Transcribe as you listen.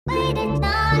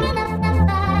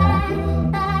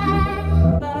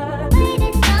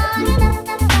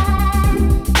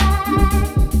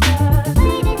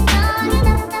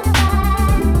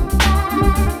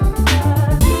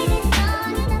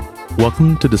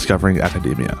Welcome to Discovering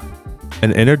Academia,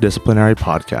 an interdisciplinary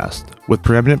podcast with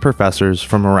preeminent professors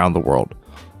from around the world,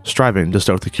 striving to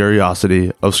stoke the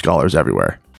curiosity of scholars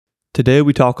everywhere. Today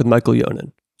we talk with Michael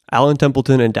Yonan, Allen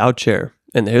Templeton Endowed Chair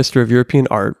in the History of European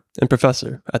Art and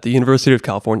Professor at the University of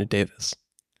California, Davis.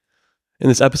 In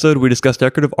this episode, we discuss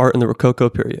decorative art in the Rococo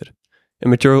period and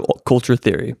material culture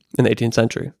theory in the 18th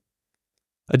century.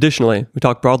 Additionally, we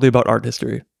talk broadly about art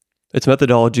history, its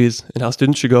methodologies, and how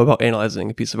students should go about analyzing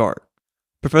a piece of art.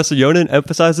 Professor Yonan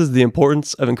emphasizes the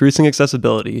importance of increasing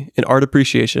accessibility in art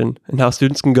appreciation and how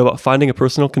students can go about finding a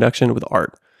personal connection with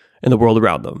art and the world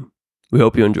around them. We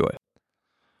hope you enjoy.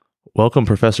 Welcome,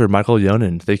 Professor Michael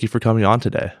Yonan. Thank you for coming on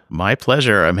today. My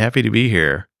pleasure. I'm happy to be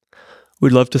here.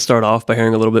 We'd love to start off by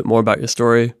hearing a little bit more about your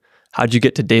story. How'd you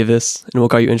get to Davis, and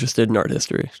what got you interested in art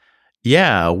history?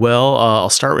 Yeah, well, I'll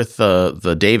start with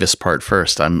the Davis part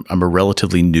first. I'm a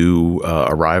relatively new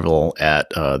arrival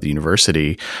at the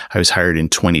university. I was hired in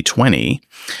 2020,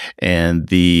 and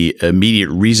the immediate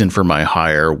reason for my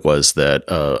hire was that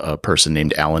a person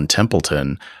named Allen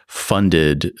Templeton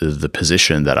funded the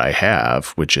position that I have,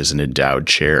 which is an endowed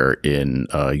chair in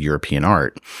European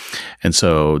art. And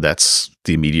so that's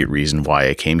the immediate reason why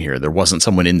I came here. There wasn't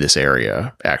someone in this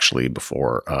area actually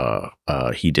before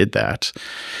he did that.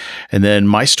 And then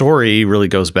my story really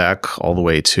goes back all the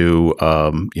way to,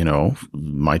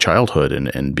 my childhood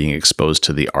and being exposed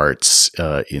to the arts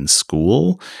in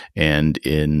school and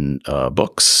in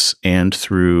books and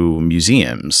through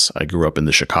museums. I grew up in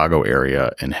the Chicago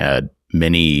area and had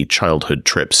many childhood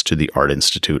trips to the Art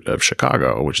Institute of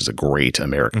Chicago, which is a great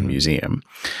American museum,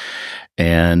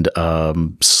 and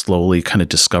slowly kind of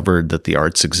discovered that the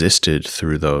arts existed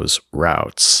through those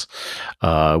routes.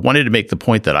 I wanted to make the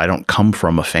point that I don't come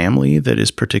from a family that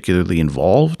is particularly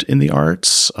involved in the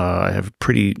arts. I'm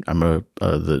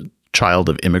the child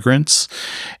of immigrants,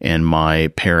 and my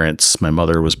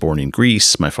mother was born in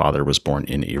Greece, my father was born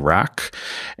in Iraq,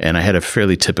 and I had a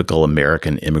fairly typical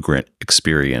American immigrant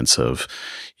experience of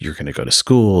you're going to go to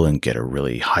school and get a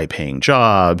really high-paying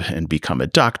job and become a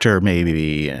doctor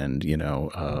maybe, and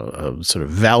sort of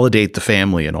validate the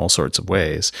family in all sorts of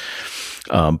ways.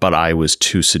 But I was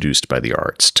too seduced by the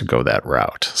arts to go that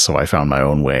route, so I found my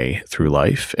own way through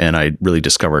life, and I really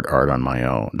discovered art on my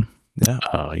own.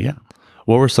 Yeah.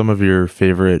 What were some of your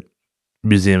favorite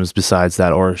museums besides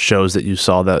that, or shows that you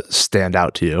saw that stand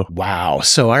out to you? Wow.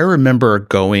 So I remember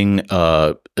going,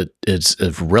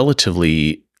 it's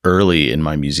relatively early in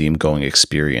my museum going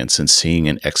experience and seeing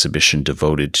an exhibition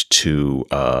devoted to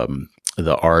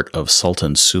the art of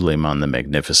Sultan Süleyman the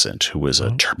Magnificent, who was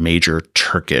a major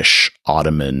Turkish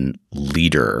Ottoman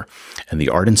leader. And the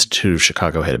Art Institute of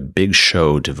Chicago had a big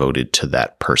show devoted to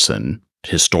that person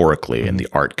historically and the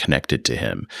art connected to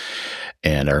him.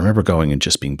 And I remember going and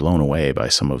just being blown away by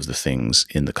some of the things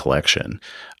in the collection,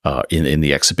 in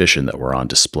the exhibition that were on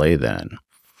display then.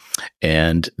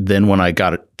 And then when I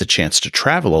got the chance to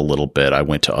travel a little bit, I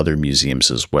went to other museums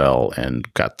as well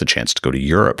and got the chance to go to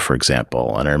Europe, for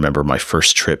example. And I remember my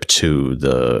first trip to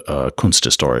the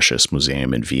Kunsthistorisches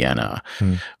Museum in Vienna,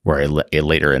 where I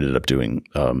later ended up doing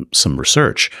some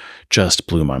research, just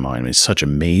blew my mind. I mean, such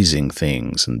amazing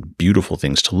things and beautiful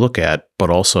things to look at, but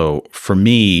also for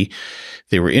me,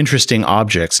 they were interesting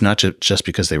objects, not just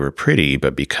because they were pretty,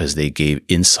 but because they gave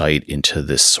insight into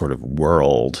this sort of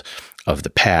world of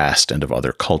the past and of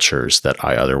other cultures that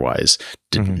I otherwise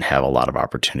didn't have a lot of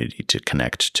opportunity to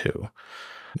connect to.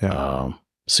 Yeah.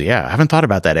 I haven't thought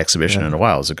about that exhibition in a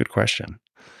while. It's a good question.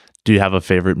 Do you have a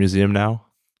favorite museum now?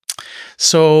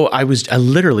 So I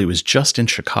literally was just in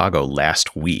Chicago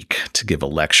last week to give a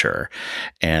lecture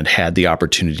and had the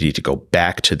opportunity to go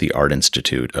back to the Art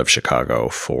Institute of Chicago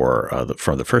for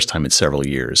the first time in several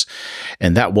years.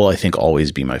 And that will, I think,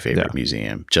 always be my favorite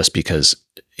museum, just because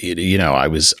I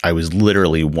was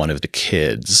literally one of the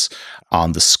kids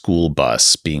on the school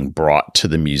bus being brought to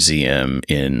the museum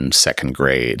in second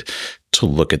grade to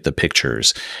look at the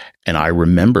pictures. And I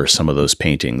remember some of those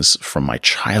paintings from my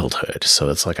childhood. So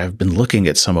it's like I've been looking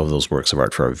at some of those works of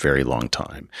art for a very long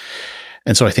time.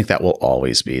 And so I think that will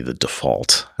always be the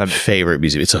default favorite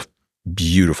museum. It's a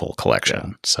beautiful collection.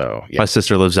 Yeah. So my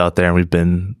sister lives out there, and we've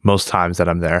been most times that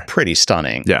I'm there. Pretty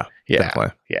stunning. Yeah,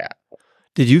 definitely. Yeah.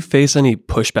 Did you face any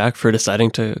pushback for deciding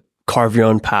to carve your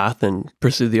own path and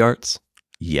pursue the arts?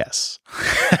 Yes.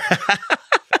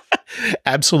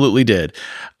 Absolutely did.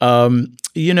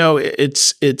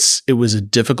 It was a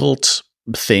difficult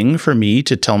thing for me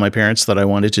to tell my parents that I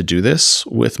wanted to do this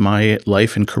with my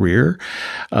life and career,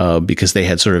 because they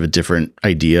had sort of a different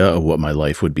idea of what my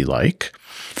life would be like.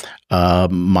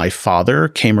 My father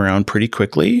came around pretty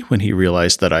quickly when he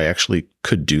realized that I actually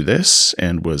could do this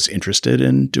and was interested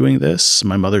in doing this.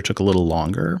 My mother took a little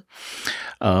longer.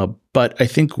 But I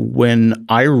think when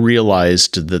I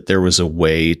realized that there was a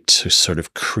way to sort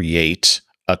of create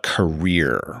a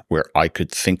career where I could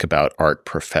think about art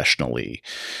professionally,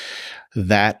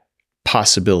 that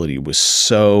possibility was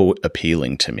so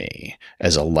appealing to me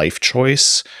as a life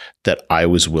choice that I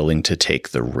was willing to take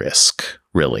the risk,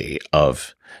 really,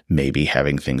 of maybe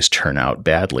having things turn out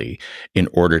badly in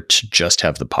order to just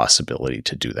have the possibility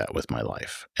to do that with my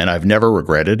life. And I've never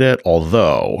regretted it,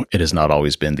 although it has not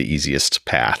always been the easiest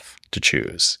path to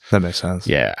choose. That makes sense.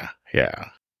 Yeah.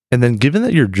 And then given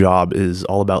that your job is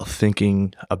all about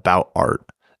thinking about art,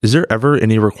 is there ever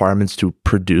any requirements to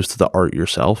produce the art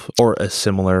yourself or a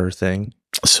similar thing?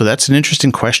 So that's an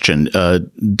interesting question.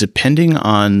 Depending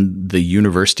on the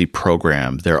university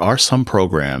program, there are some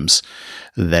programs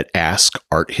that ask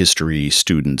art history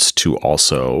students to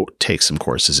also take some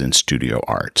courses in studio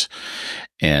art.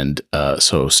 And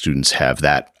so students have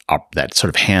that sort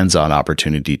of hands-on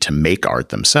opportunity to make art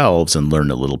themselves and learn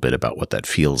a little bit about what that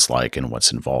feels like and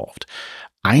what's involved.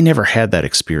 I never had that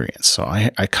experience. So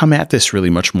I come at this really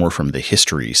much more from the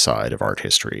history side of art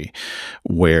history,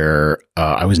 where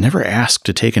I was never asked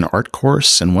to take an art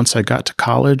course. And once I got to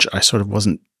college, I sort of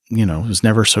wasn't, it was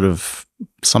never sort of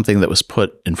something that was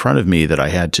put in front of me that I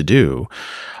had to do.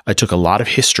 I took a lot of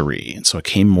history. And so I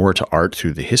came more to art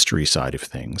through the history side of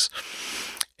things.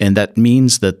 And that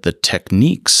means that the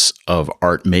techniques of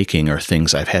art making are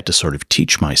things I've had to sort of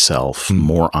teach myself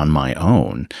more on my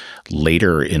own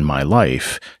later in my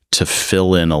life to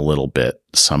fill in a little bit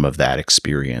some of that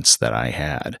experience that I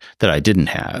had, that I didn't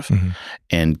have,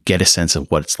 and get a sense of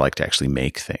what it's like to actually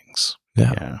make things.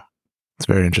 Yeah. It's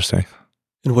very interesting.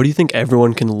 And what do you think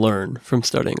everyone can learn from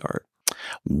studying art?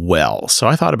 Well, so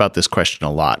I thought about this question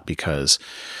a lot because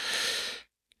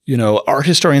art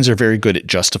historians are very good at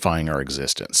justifying our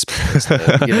existence. Because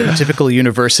the typical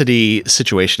university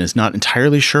situation is not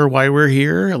entirely sure why we're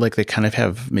here. Like they kind of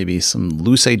have maybe some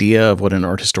loose idea of what an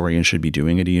art historian should be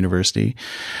doing at a university.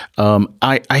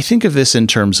 I think of this in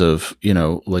terms of,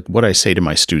 like what I say to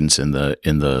my students in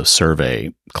the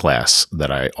survey class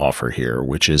that I offer here,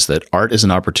 which is that art is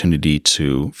an opportunity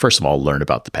to, first of all, learn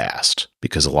about the past,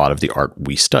 because a lot of the art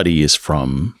we study is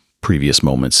from previous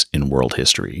moments in world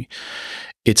history.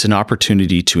 It's an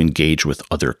opportunity to engage with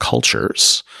other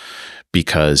cultures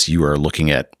because you are looking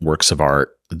at works of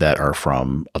art that are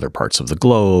from other parts of the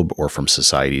globe or from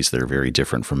societies that are very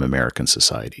different from American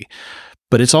society.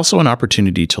 But it's also an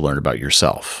opportunity to learn about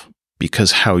yourself,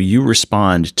 because how you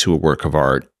respond to a work of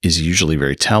art is usually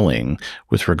very telling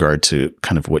with regard to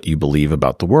kind of what you believe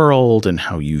about the world and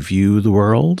how you view the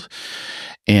world.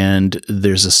 And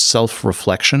there's a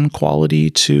self-reflection quality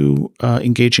to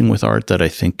engaging with art that I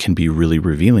think can be really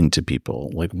revealing to people.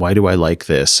 Like, why do I like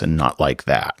this and not like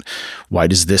that? Why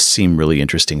does this seem really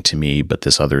interesting to me, but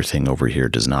this other thing over here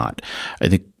does not? I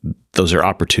think those are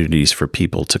opportunities for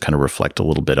people to kind of reflect a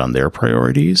little bit on their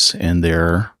priorities and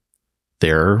their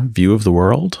view of the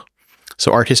world.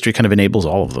 So art history kind of enables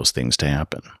all of those things to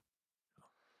happen.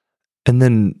 And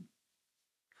then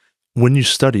when you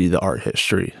study the art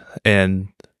history and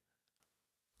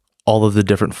all of the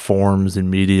different forms and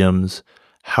mediums,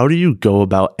 how do you go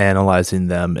about analyzing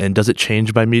them? And does it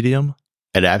change by medium?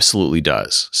 It absolutely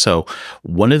does. So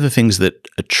one of the things that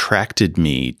attracted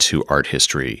me to art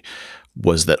history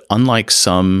was that unlike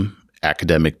some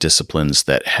academic disciplines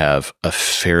that have a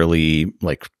fairly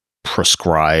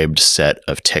prescribed set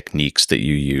of techniques that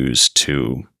you use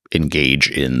to engage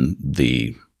in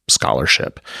the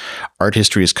scholarship, art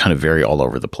history is kind of very all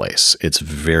over the place. It's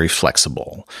very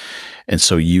flexible. And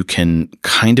so you can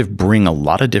kind of bring a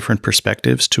lot of different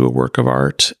perspectives to a work of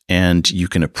art, and you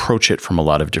can approach it from a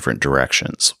lot of different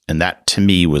directions. And that to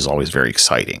me was always very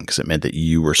exciting because it meant that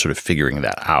you were sort of figuring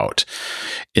that out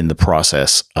in the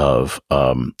process of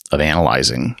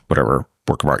analyzing whatever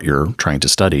work of art you're trying to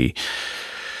study.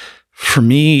 For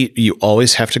me, you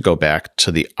always have to go back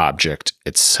to the object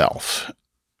itself.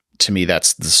 To me,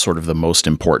 that's the sort of the most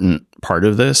important part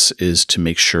of this, is to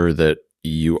make sure that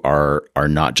you are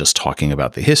not just talking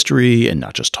about the history and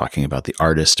not just talking about the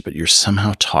artist, but you're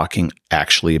somehow talking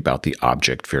actually about the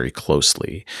object very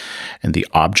closely. And the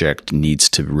object needs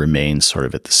to remain sort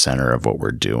of at the center of what we're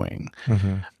doing.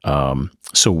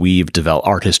 So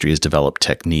art history has developed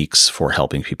techniques for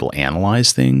helping people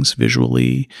analyze things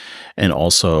visually, and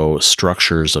also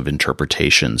structures of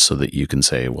interpretation so that you can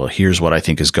say, well, here's what I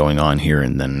think is going on here.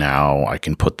 And then now I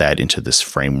can put that into this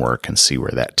framework and see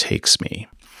where that takes me.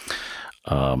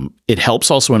 It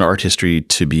helps also in art history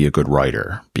to be a good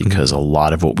writer, because a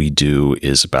lot of what we do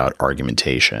is about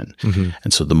argumentation.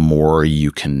 And so the more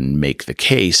you can make the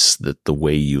case that the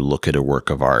way you look at a work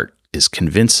of art is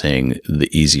convincing, the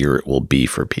easier it will be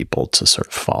for people to sort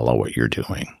of follow what you're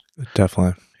doing.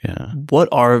 Definitely. Yeah. What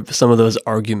are some of those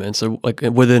arguments, or like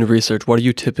within research, what are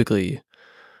you typically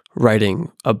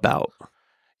writing about?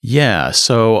 Yeah.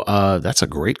 So that's a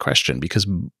great question, because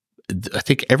I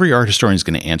think every art historian is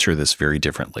going to answer this very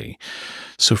differently.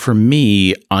 So for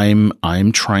me, I'm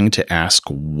trying to ask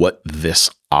what this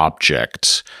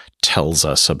object tells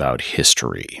us about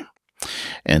history.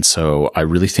 And so I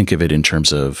really think of it in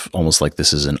terms of almost like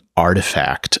this is an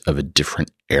artifact of a different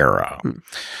era.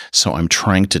 So I'm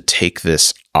trying to take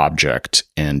this object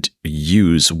and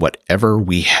use whatever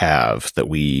we have that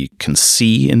we can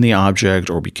see in the object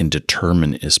or we can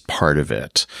determine is part of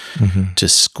it to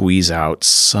squeeze out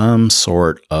some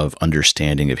sort of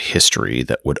understanding of history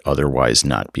that would otherwise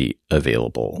not be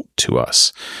available to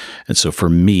us. And so for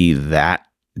me, that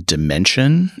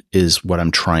dimension is what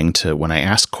I'm trying to, when I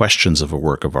ask questions of a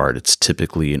work of art, it's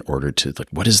typically in order to, like,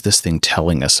 what is this thing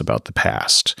telling us about the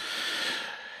past?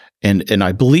 And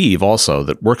I believe also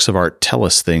that works of art tell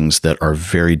us things that are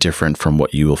very different from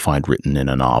what you will find written in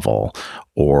a novel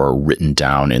or written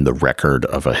down in the record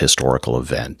of a historical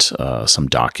event, some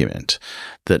document.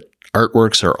 That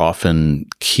artworks are often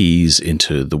keys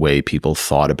into the way people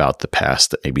thought about the past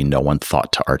that maybe no one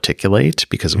thought to articulate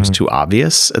because it was too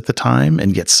obvious at the time,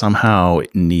 and yet somehow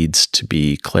it needs to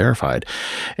be clarified.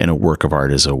 And a work of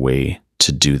art is a way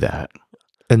to do that.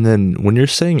 And then when you're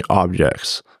saying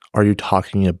objects, are you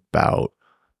talking about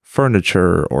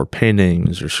furniture or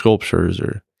paintings or sculptures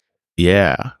or?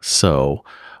 Yeah. So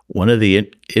one of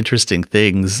the interesting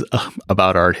things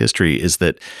about art history is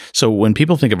that, so when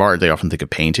people think of art, they often think of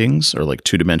paintings or like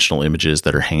two-dimensional images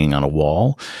that are hanging on a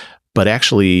wall. But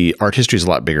actually, art history is a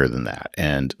lot bigger than that.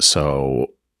 And so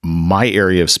my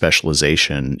area of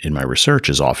specialization in my research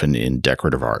is often in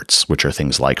decorative arts, which are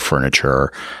things like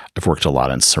furniture. I've worked a lot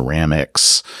on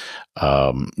ceramics,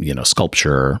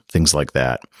 sculpture, things like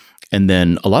that. And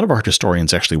then a lot of art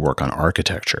historians actually work on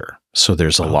architecture. So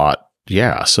there's a lot.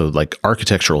 Yeah. So like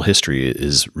architectural history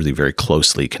is really very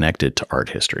closely connected to art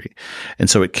history. And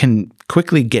so it can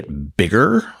quickly get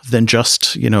bigger than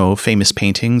just, famous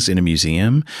paintings in a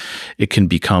museum. It can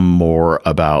become more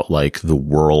about like the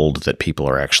world that people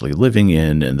are actually living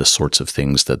in and the sorts of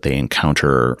things that they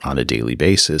encounter on a daily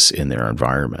basis in their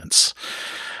environments.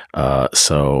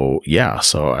 So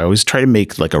I always try to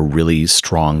make like a really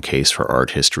strong case for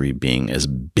art history being as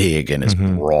big and as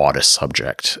broad a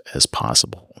subject as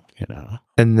possible.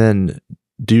 And then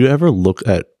do you ever look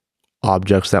at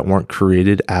objects that weren't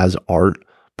created as art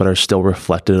but are still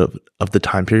reflective of the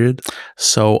time period?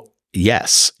 So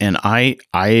yes, and I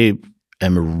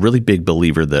am a really big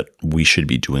believer that we should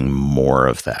be doing more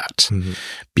of that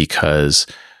because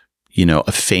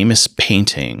a famous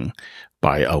painting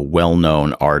by a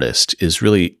well-known artist is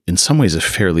really in some ways a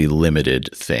fairly limited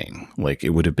thing. Like it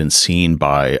would have been seen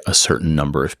by a certain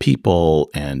number of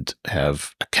people and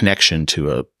have a connection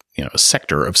to a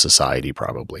sector of society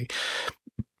probably,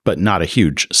 but not a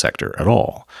huge sector at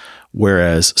all.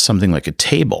 Whereas something like a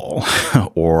table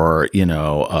or,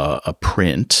 a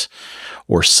print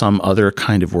or some other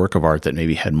kind of work of art that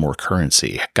maybe had more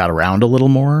currency, got around a little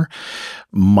more,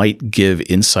 might give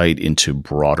insight into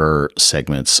broader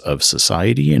segments of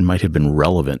society and might have been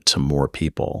relevant to more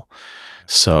people.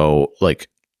 So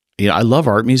I love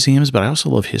art museums, but I also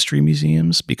love history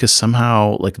museums because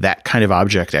somehow like that kind of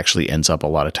object actually ends up a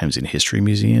lot of times in history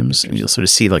museums. And you'll sort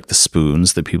of see like the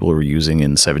spoons that people were using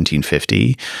in 1750.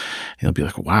 And you'll be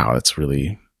like, wow, that's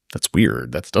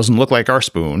weird. That doesn't look like our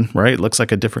spoon, right? It looks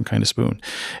like a different kind of spoon.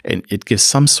 And it gives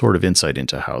some sort of insight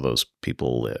into how those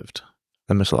people lived.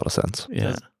 That makes a lot of sense.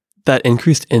 Yeah. That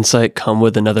increased insight come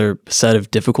with another set of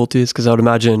difficulties? Because I would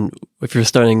imagine if you're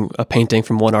studying a painting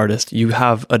from one artist, you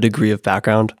have a degree of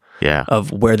background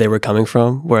of where they were coming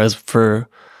from. Whereas for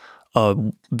a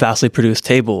vastly produced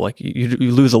table, like you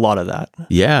lose a lot of that.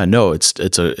 Yeah, no,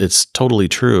 it's totally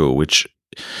true, which,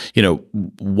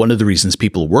 one of the reasons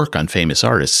people work on famous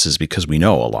artists is because we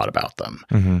know a lot about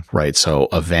them, right? So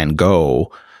a Van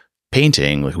Gogh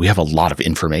painting, like we have a lot of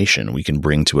information we can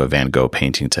bring to a Van Gogh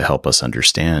painting to help us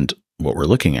understand what we're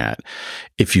looking at.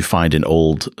 If you find an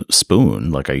old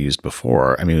spoon, like I used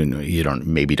before, I mean, you don't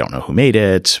know who made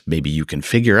it. Maybe you can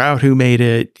figure out who made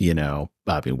it,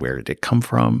 where did it come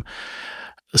from?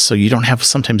 So you don't have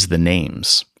sometimes the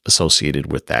names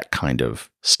associated with that kind of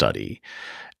study.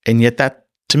 And yet that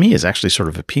to me is actually sort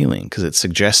of appealing because it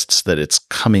suggests that it's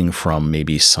coming from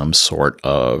maybe some sort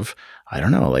of I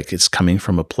don't know, like it's coming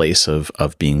from a place of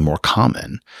being more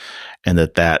common, and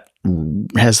that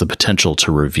has the potential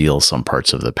to reveal some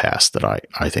parts of the past that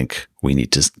I think we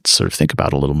need to sort of think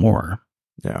about a little more.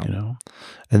 Yeah. You know?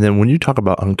 And then when you talk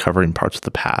about uncovering parts of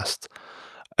the past,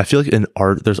 I feel like in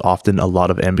art, there's often a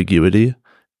lot of ambiguity.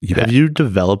 Have you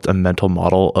developed a mental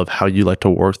model of how you like to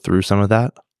work through some of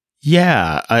that?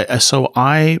 Yeah. So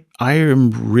I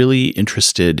am really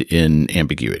interested in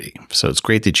ambiguity. So it's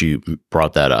great that you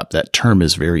brought that up. That term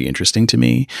is very interesting to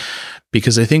me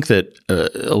because I think that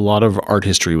a lot of art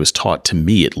history was taught, to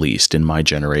me at least in my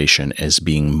generation, as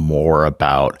being more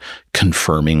about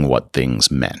confirming what things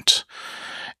meant.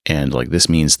 And like, this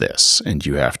means this, and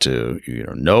you have to,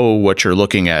 know what you're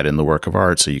looking at in the work of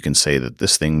art, so you can say that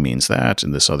this thing means that,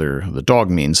 and the dog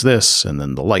means this, and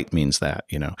then the light means that,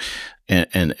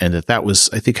 and that was,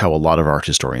 I think, how a lot of art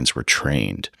historians were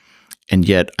trained. And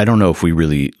yet, I don't know if we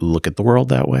really look at the world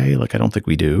that way. Like, I don't think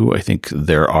we do. I think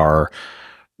there are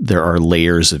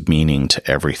layers of meaning to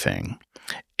everything,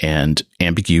 and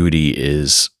ambiguity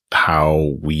is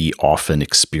how we often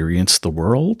experience the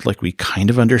world. Like, we kind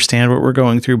of understand what we're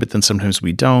going through, but then sometimes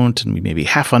we don't, and we maybe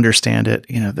half understand it.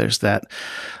 There's that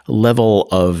level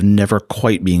of never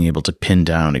quite being able to pin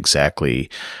down exactly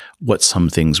what some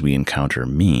things we encounter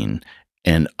mean.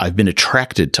 And I've been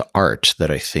attracted to art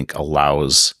that I think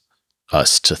allows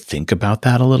us to think about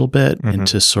that a little bit, and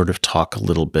to sort of talk a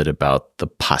little bit about the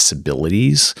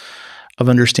possibilities of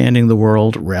understanding the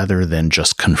world, rather than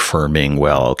just confirming,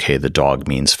 well, okay, the dog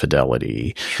means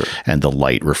fidelity, and the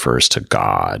light refers to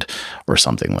God, or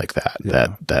something like that.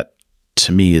 Yeah. That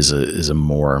to me is a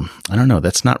more, I don't know,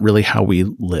 that's not really how we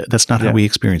live. That's not how we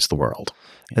experience the world.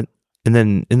 And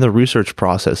then in the research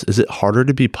process, is it harder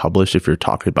to be published if you're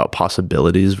talking about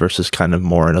possibilities versus kind of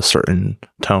more in a certain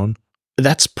tone?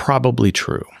 That's probably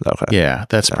true. Okay. Yeah,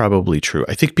 that's probably true.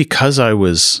 I think because I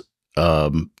was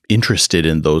interested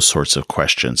in those sorts of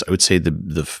questions, I would say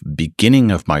the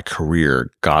beginning of my career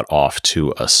got off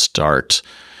to a start.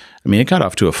 I mean, it got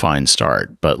off to a fine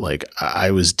start, but like,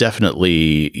 I was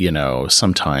definitely,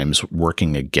 sometimes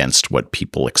working against what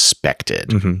people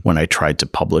expected when I tried to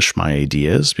publish my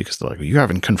ideas, because they're like, well, you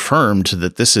haven't confirmed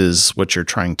that this is what you're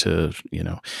trying to,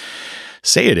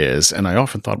 say it is. And I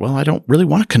often thought, well, I don't really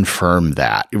want to confirm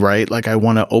that, right? Like, I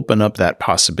want to open up that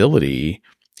possibility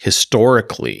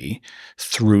historically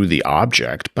through the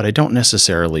object, but I don't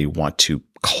necessarily want to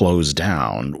close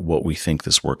down what we think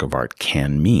this work of art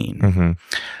can mean.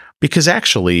 Because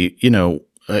actually,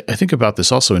 I think about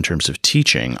this also in terms of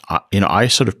teaching. I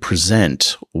sort of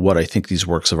present what I think these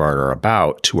works of art are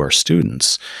about to our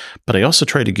students, but I also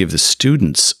try to give the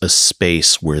students a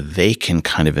space where they can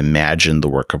kind of imagine the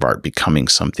work of art becoming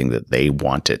something that they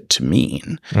want it to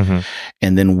mean.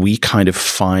 And then we kind of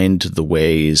find the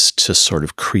ways to sort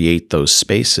of create those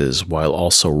spaces while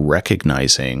also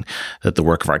recognizing that the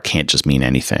work of art can't just mean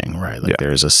anything, right? Like,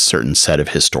 there's a certain set of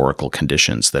historical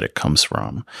conditions that it comes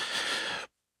from.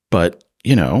 But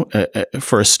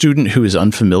for a student who is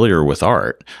unfamiliar with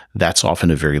art, that's often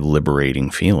a very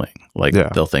liberating feeling. Like,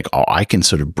 they'll think, oh, I can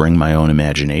sort of bring my own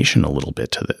imagination a little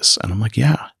bit to this. And I'm like,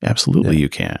 yeah, absolutely you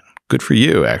can. Good for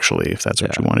you, actually, if that's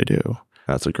what you want to do.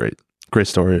 That's a great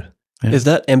story. Yeah. Is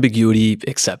that ambiguity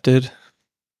accepted?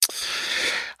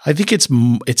 I think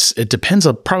it depends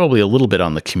probably a little bit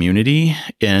on the community,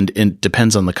 and it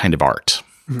depends on the kind of art,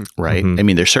 right? I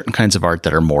mean, there's certain kinds of art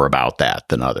that are more about that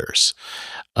than others.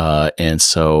 And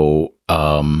so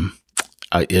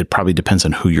it probably depends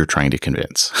on who you're trying to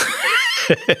convince.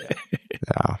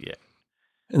 Yeah.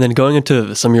 And then going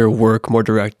into some of your work more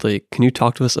directly, can you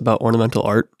talk to us about ornamental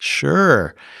art?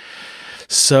 Sure.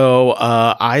 So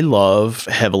I love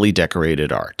heavily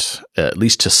decorated art, at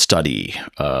least to study.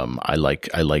 I like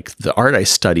the art I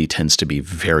study tends to be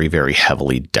very, very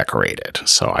heavily decorated.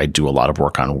 So I do a lot of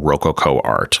work on Rococo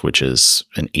art, which is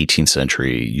an 18th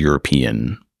century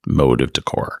European mode of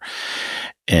decor.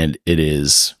 And it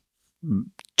is,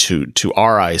 to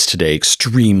our eyes today,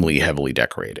 extremely heavily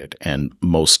decorated. And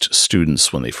most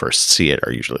students, when they first see it,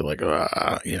 are usually like,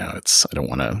 I don't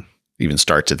want to even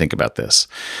start to think about this.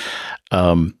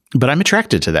 But I'm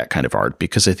attracted to that kind of art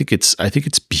because I think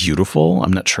it's beautiful.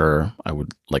 I'm not sure I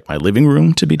would like my living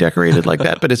room to be decorated like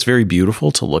that, but it's very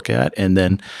beautiful to look at. And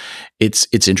then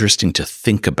it's interesting to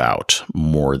think about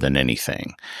more than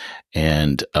anything.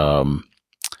 And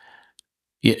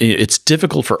it's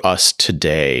difficult for us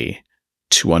today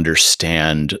to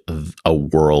understand a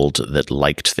world that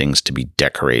liked things to be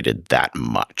decorated that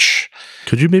much.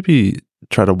 Could you maybe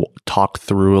try to talk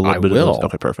through a little bit will. of this?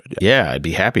 Okay, perfect. Yeah, I'd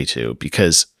be happy to,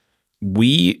 because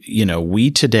we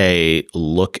today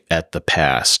look at the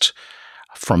past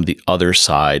from the other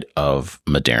side of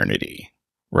modernity,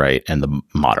 right? And the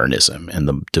modernism and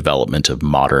the development of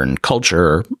modern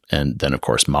culture. And then, of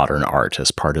course, modern art as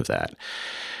part of that.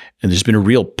 And there's been a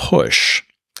real push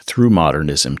through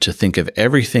modernism to think of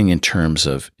everything in terms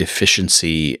of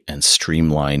efficiency and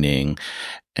streamlining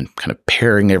and kind of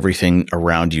paring everything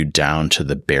around you down to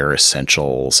the bare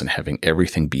essentials and having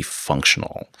everything be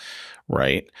functional,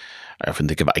 right? I often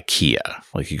think of IKEA.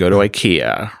 Like you go to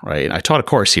IKEA, right? And I taught a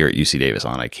course here at UC Davis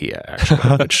on IKEA,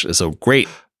 actually, which is a great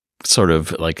sort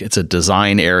of like, it's a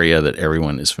design area that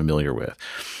everyone is familiar with.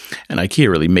 And IKEA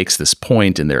really makes this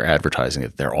point in their advertising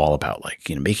that they're all about like,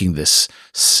 making this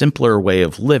simpler way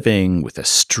of living with a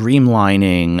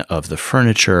streamlining of the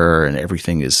furniture and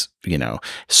everything is,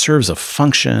 serves a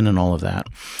function and all of that.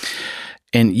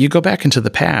 And you go back into the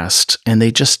past and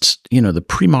they just, the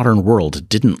pre-modern world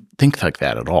didn't think like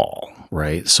that at all,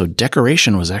 right? So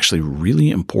decoration was actually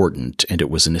really important and it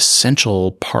was an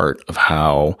essential part of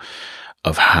how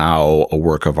a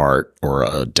work of art or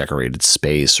a decorated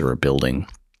space or a building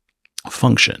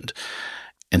functioned.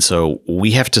 And so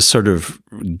we have to sort of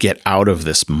get out of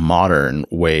this modern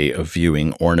way of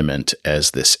viewing ornament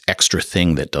as this extra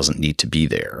thing that doesn't need to be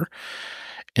there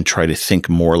and try to think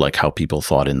more like how people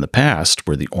thought in the past,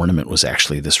 where the ornament was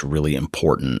actually this really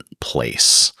important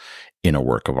place in a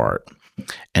work of art,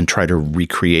 and try to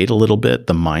recreate a little bit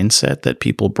the mindset that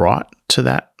people brought to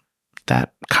that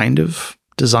kind of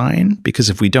design. Because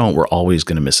if we don't, we're always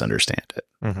going to misunderstand it,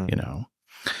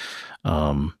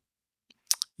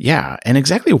 Yeah. And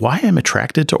exactly why I'm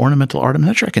attracted to ornamental art, I'm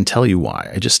not sure I can tell you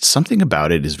why. Something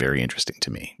about it is very interesting to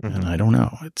me. And I don't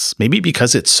know. It's maybe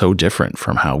because it's so different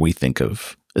from how we think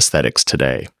of aesthetics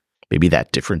today. Maybe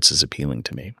that difference is appealing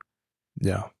to me.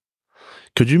 Yeah.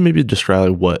 Could you maybe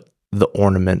describe what the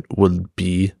ornament would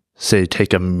be? Say,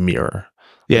 take a mirror.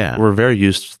 Yeah. We're very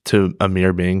used to a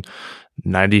mirror being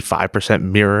 95%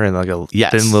 mirror and like a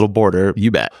Yes. thin little border.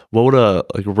 You bet. What would a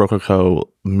Rococo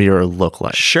mirror look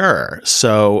like? Sure.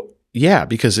 So, yeah,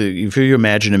 because if you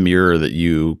imagine a mirror that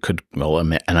you could, an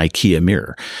IKEA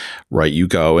mirror, right? You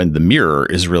go and the mirror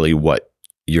is really what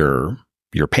you're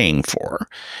paying for.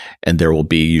 And there will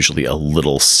be usually a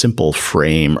little simple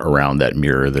frame around that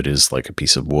mirror that is like a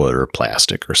piece of wood or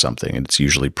plastic or something. And it's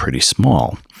usually pretty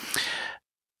small.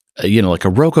 Like a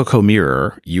Rococo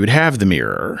mirror, you would have the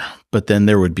mirror, but then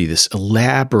there would be this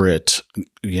elaborate,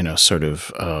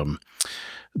 the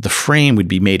frame would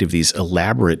be made of these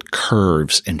elaborate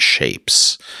curves and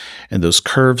shapes. And those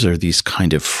curves are these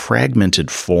kind of fragmented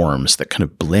forms that kind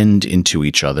of blend into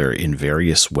each other in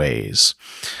various ways.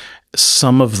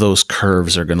 Some of those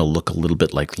curves are going to look a little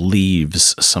bit like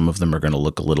leaves. Some of them are going to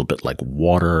look a little bit like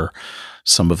water.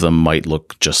 Some of them might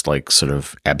look just like sort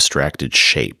of abstracted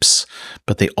shapes,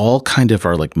 but they all kind of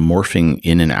are like morphing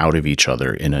in and out of each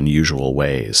other in unusual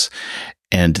ways.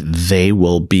 And they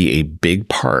will be a big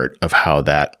part of how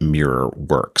that mirror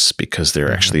works because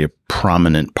they're actually a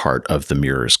prominent part of the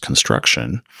mirror's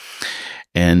construction.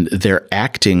 And they're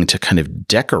acting to kind of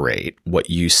decorate what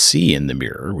you see in the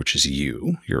mirror, which is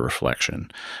your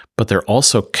reflection. But they're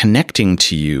also connecting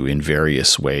to you in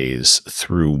various ways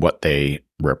through what they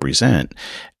represent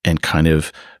and kind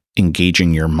of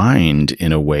engaging your mind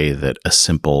in a way that a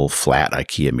simple flat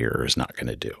IKEA mirror is not going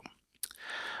to do.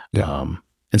 Yeah.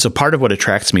 And so part of what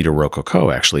attracts me to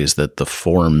Rococo actually is that the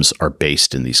forms are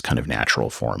based in these kind of natural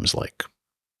forms like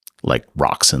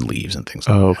rocks and leaves and things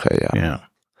like that. Okay. Yeah. Yeah.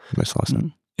 Makes a lot of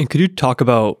sense. And could you talk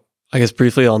about, I guess,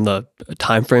 briefly on the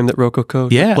time frame that Rococo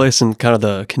took place and kind of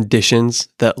the conditions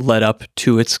that led up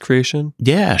to its creation?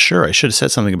 Yeah, sure. I should have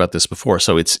said something about this before.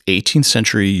 So it's 18th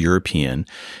century European.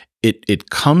 It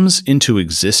comes into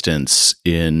existence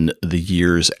in the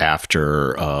years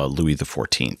after Louis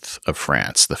XIV of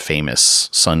France, the famous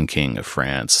Sun King of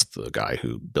France, the guy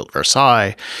who built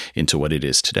Versailles into what it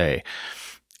is today.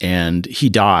 And he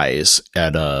dies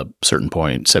at a certain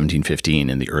point, 1715,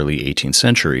 in the early 18th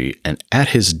century. And at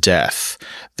his death,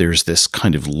 there's this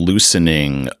kind of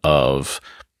loosening of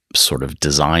sort of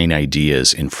design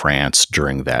ideas in France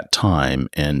during that time.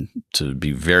 And to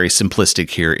be very simplistic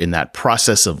here, in that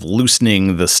process of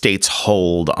loosening the state's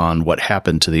hold on what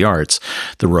happened to the arts,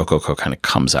 the Rococo kind of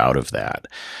comes out of that.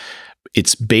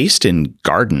 It's based in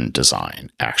garden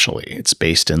design, actually. It's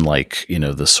based in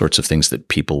the sorts of things that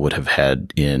people would have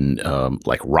had in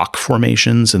like rock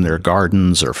formations in their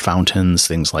gardens or fountains,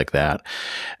 things like that.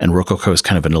 And Rococo is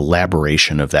kind of an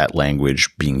elaboration of that language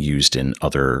being used in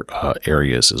other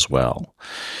areas as well.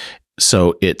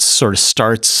 So it sort of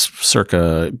starts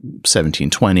circa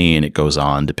 1720 and it goes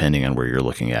on, depending on where you're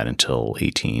looking at, until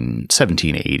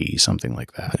 1780, something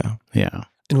like that. Yeah. Yeah.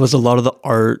 And was a lot of the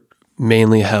art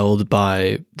mainly held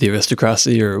by the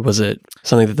aristocracy, or was it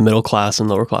something that the middle class and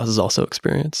lower classes also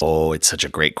experienced? Oh, it's such a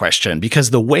great question, because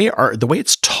the way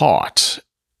it's taught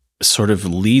sort of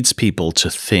leads people to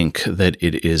think that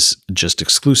it is just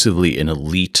exclusively an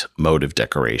elite mode of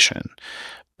decoration.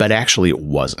 But actually it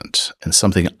wasn't. And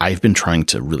something I've been trying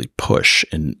to really push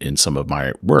in some of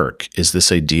my work is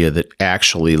this idea that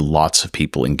actually lots of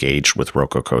people engaged with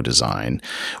Rococo design.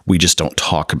 We just don't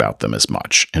talk about them as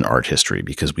much in art history,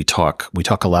 because we talk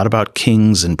a lot about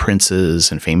kings and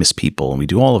princes and famous people, and we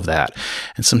do all of that.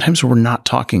 And sometimes we're not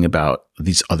talking about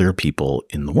these other people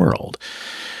in the world.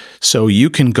 So you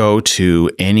can go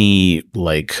to any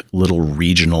like little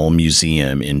regional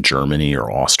museum in Germany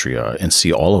or Austria and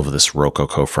see all of this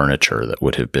Rococo furniture that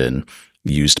would have been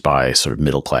used by sort of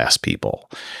middle class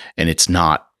people. And it's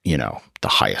not, the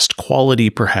highest quality,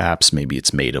 perhaps. Maybe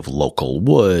it's made of local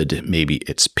wood. Maybe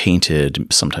it's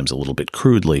painted sometimes a little bit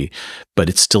crudely, but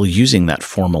it's still using that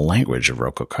formal language of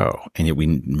Rococo. And yet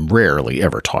we rarely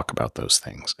ever talk about those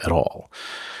things at all.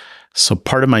 So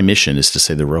part of my mission is to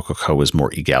say the Rococo is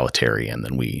more egalitarian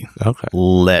than we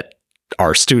let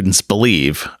our students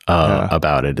believe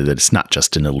about it, that it's not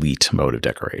just an elite mode of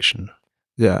decoration.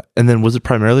 Yeah. And then was it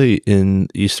primarily in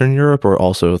Eastern Europe or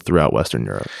also throughout Western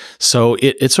Europe? So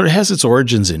it sort of has its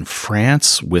origins in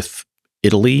France, with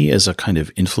Italy as a kind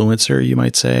of influencer, you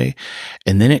might say.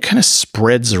 And then it kind of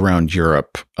spreads around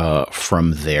Europe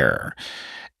from there.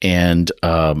 And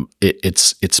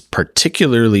it's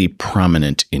particularly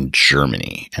prominent in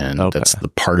Germany, and that's the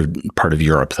part of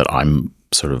Europe that I'm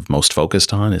sort of most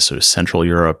focused on, is sort of Central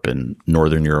Europe and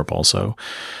Northern Europe also.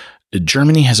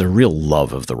 Germany has a real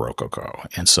love of the Rococo,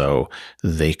 and so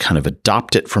they kind of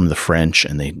adopt it from the French,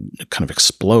 and they kind of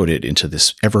explode it into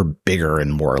this ever bigger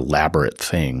and more elaborate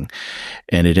thing,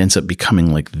 and it ends up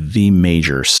becoming like the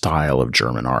major style of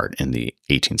German art in the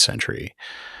 18th century.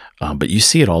 But you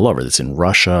see it all over. It's in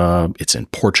Russia. It's in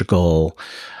Portugal.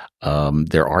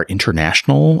 There are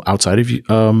international outside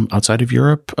of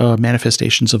Europe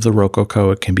manifestations of the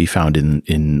Rococo. It can be found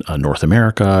in North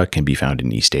America. It can be found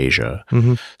in East Asia.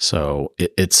 Mm-hmm. So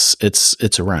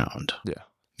it's around.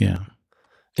 Yeah.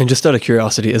 And just out of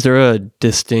curiosity, is there a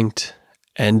distinct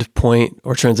end point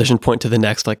or transition point to the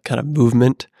next like kind of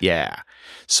movement? Yeah.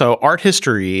 So art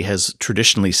history has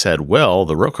traditionally said, well,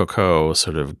 the Rococo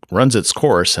sort of runs its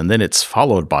course, and then it's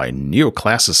followed by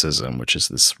neoclassicism, which is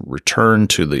this return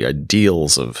to the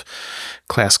ideals of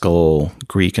classical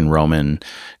Greek and Roman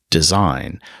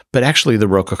design. But actually, the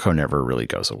Rococo never really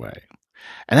goes away.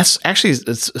 And it's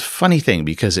a funny thing,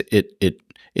 because it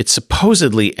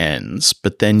supposedly ends,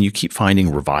 but then you keep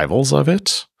finding revivals of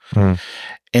it. Mm.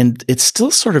 And it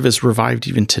still sort of is revived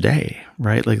even today,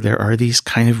 right? Like there are these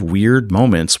kind of weird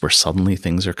moments where suddenly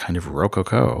things are kind of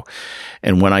Rococo.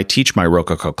 And when I teach my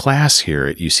Rococo class here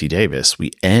at UC Davis,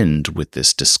 we end with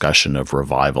this discussion of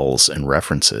revivals and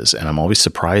references. And I'm always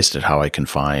surprised at how I can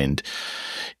find,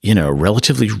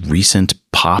 relatively recent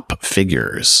pop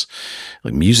figures,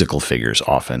 like musical figures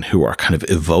often, who are kind of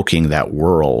evoking that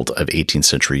world of 18th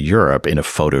century Europe in a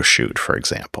photo shoot, for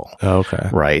example. Okay.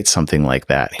 Right? Something like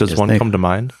that. Does one come to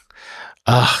mind?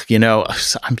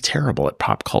 I'm terrible at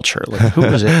pop culture. Like, who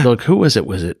was it? Look, who was it?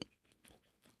 Was it?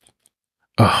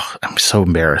 Oh, I'm so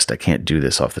embarrassed. I can't do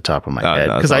this off the top of my head,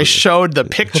 because I showed the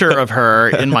picture of her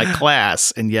in my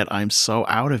class, and yet I'm so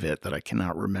out of it that I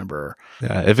cannot remember.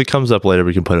 Yeah, if it comes up later,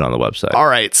 we can put it on the website. All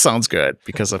right, sounds good.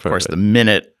 Because of course, the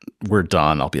minute we're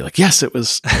done, I'll be like, yes, it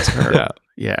was her.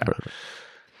 Yeah. Perfect.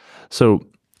 So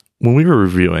when we were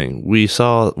reviewing, we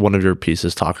saw one of your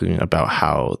pieces talking about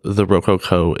how the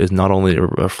Rococo is not only a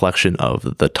reflection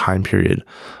of the time period,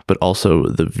 but also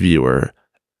the viewer.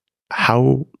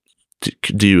 How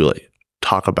do you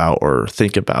talk about or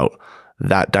think about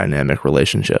that dynamic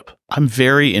relationship? I'm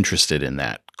very interested in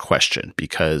that question,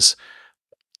 because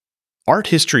art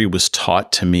history was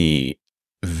taught to me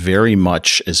very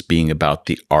much as being about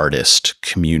the artist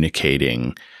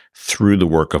communicating through the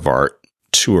work of art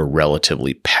to a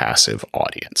relatively passive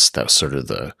audience. That was sort of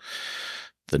the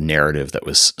narrative that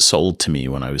was sold to me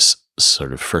when I was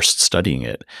sort of first studying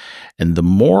it. And the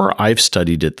more I've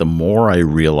studied it, the more I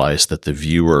realize that the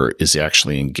viewer is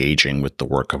actually engaging with the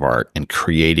work of art and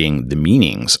creating the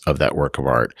meanings of that work of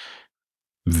art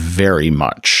very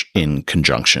much in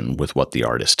conjunction with what the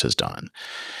artist has done.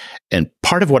 And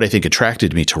part of what I think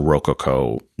attracted me to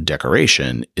Rococo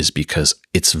decoration is because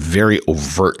it's very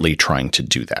overtly trying to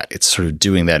do that. It's sort of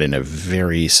doing that in a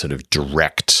very sort of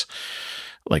direct,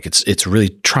 like it's really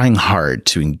trying hard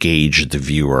to engage the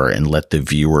viewer and let the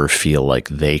viewer feel like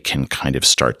they can kind of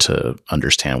start to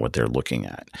understand what they're looking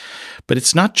at. But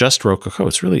it's not just Rococo.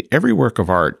 It's really every work of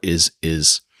art is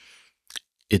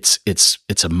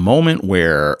it's a moment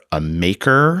where a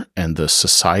maker and the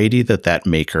society that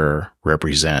maker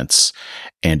represents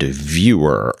and a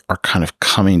viewer are kind of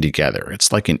coming together.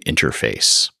 It's like an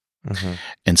interface. Mm-hmm.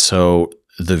 And so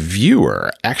the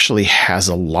viewer actually has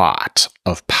a lot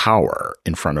of power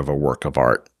in front of a work of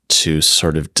art to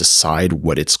sort of decide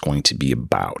what it's going to be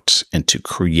about and to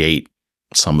create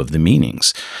some of the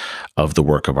meanings of the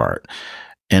work of art.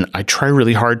 And I try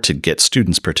really hard to get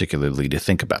students particularly to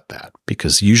think about that,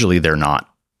 because usually they're not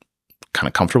kind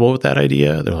of comfortable with that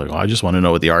idea. They're like, "Oh, I just want to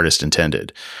know what the artist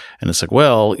intended." And it's like,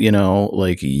 well,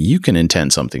 like you can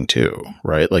intend something too,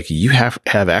 right? Like you have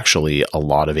actually a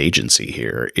lot of agency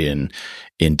here in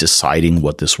deciding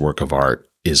what this work of art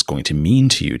is going to mean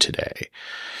to you today.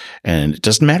 And it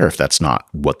doesn't matter if that's not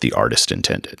what the artist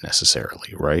intended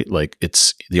necessarily, right? Like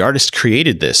it's the artist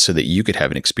created this so that you could have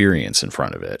an experience in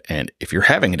front of it. And if you're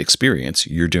having an experience,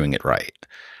 you're doing it right.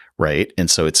 Right.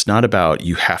 And so it's not about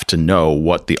you have to know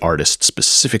what the artist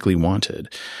specifically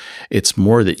wanted. It's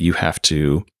more that you have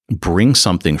to bring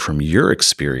something from your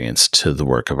experience to the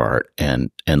work of art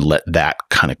and let that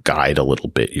kind of guide a little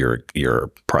bit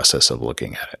your process of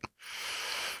looking at it.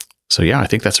 So yeah, I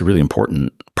think that's a really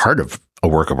important part of a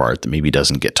work of art that maybe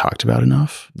doesn't get talked about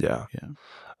enough. Yeah. Yeah.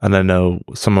 And I know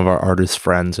some of our artist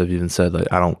friends have even said,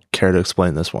 like, I don't care to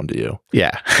explain this one to you.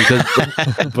 Yeah.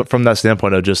 Because, but from that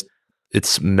standpoint of just,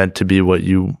 it's meant to be what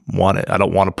you want it. I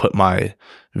don't want to put my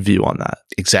view on that.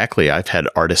 Exactly. I've had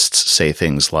artists say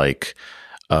things like,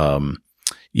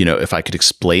 if I could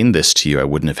explain this to you, I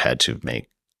wouldn't have had to make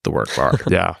the work of art.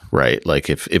 Yeah. Right. Like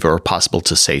if it were possible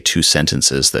to say 2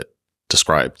 sentences that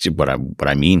describe what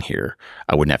I mean here,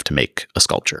 I wouldn't have to make a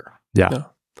sculpture. Yeah.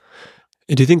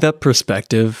 Do you think that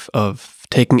perspective of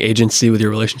taking agency with your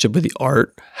relationship with the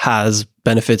art has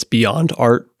benefits beyond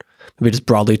art? Maybe just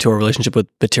broadly to our relationship with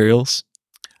materials?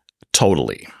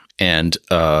 Totally. And,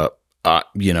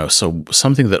 so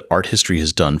something that art history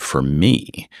has done for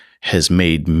me has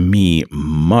made me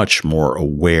much more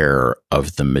aware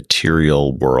of the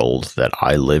material world that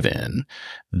I live in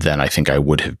than I think I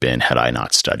would have been had I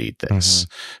not studied this.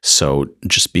 Mm-hmm. So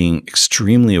just being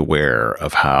extremely aware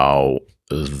of how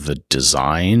the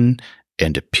design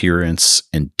and appearance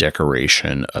and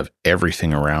decoration of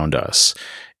everything around us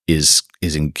is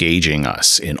engaging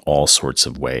us in all sorts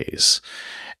of ways.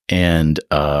 And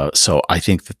so I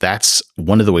think that that's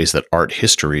one of the ways that art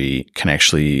history can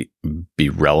actually be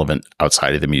relevant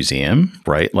outside of the museum,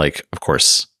 right? Like, of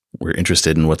course, we're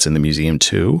interested in what's in the museum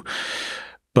too,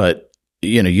 but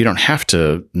you don't have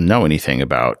to know anything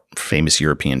about famous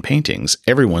European paintings.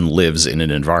 Everyone lives in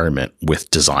an environment with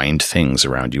designed things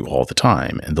around you all the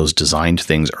time. And those designed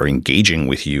things are engaging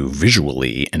with you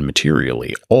visually and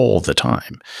materially all the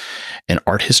time. And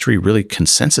art history really can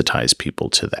sensitize people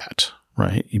to that.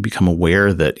 Right? You become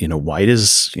aware that, why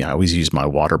does, I always use my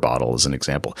water bottle as an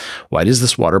example. Why does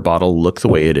this water bottle look the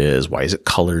way it is? Why is it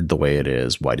colored the way it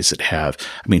is? Why does it have,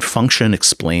 function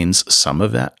explains some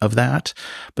of that,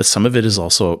 but some of it is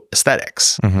also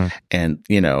aesthetics and,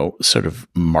 sort of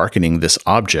marketing this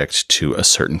object to a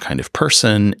certain kind of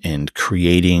person and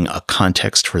creating a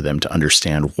context for them to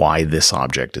understand why this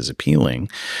object is appealing.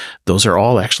 Those are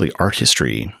all actually art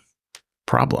history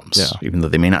problems. Yeah. Even though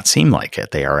they may not seem like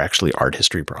it, they are actually art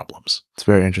history problems. It's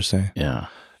very interesting. Yeah.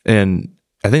 And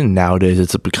I think nowadays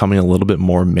it's becoming a little bit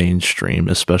more mainstream,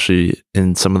 especially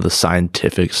in some of the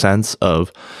scientific sense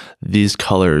of these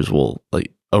colors will,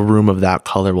 like a room of that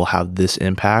color will have this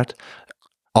impact.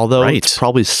 Although it's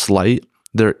probably slight,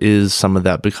 there is some of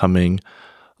that becoming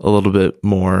a little bit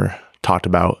more talked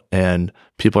about, and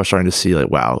people are starting to see like,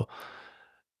 wow,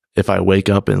 if I wake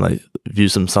up and like view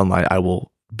some sunlight, I will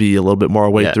be a little bit more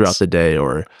awake throughout the day,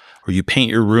 or you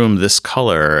paint your room this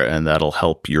color and that'll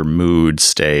help your mood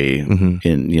stay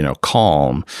in,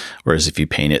 calm. Whereas if you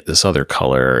paint it this other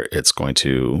color, it's going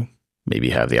to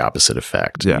maybe have the opposite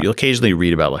effect. Yeah. You'll occasionally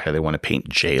read about like how they want to paint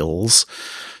jails,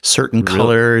 certain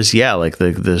colors. Yeah. Like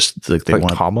they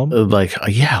want calm them.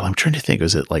 I'm trying to think.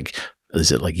 Is it like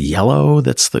yellow?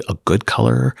 That's a good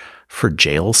color for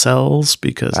jail cells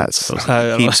because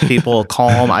it keeps people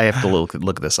calm. I have to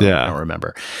look this up. I don't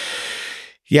remember.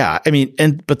 Yeah,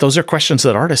 but those are questions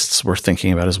that artists were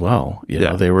thinking about as well.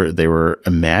 They were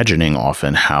imagining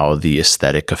often how the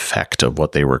aesthetic effect of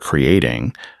what they were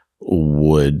creating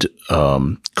would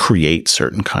create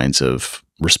certain kinds of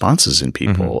responses in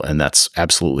people, and that's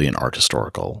absolutely an art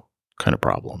historical kind of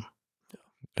problem.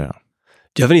 Yeah.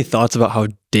 Do you have any thoughts about how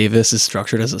Davis is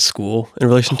structured as a school in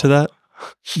relation to that?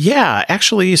 Yeah,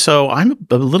 actually, so I'm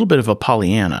a little bit of a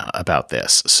Pollyanna about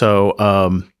this.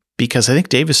 So, because I think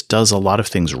Davis does a lot of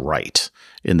things right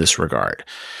in this regard.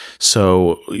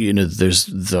 So, there's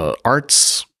the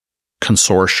arts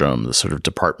consortium, the sort of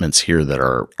departments here that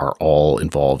are all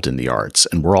involved in the arts,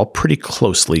 and we're all pretty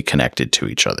closely connected to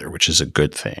each other, which is a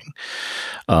good thing.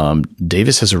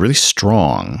 Davis has a really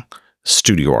strong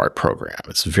studio art program.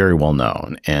 It's very well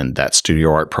known, and that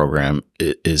studio art program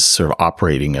is sort of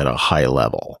operating at a high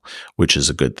level, which is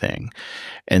a good thing.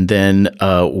 And then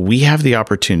we have the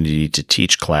opportunity to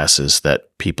teach classes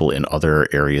that people in other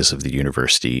areas of the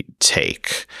university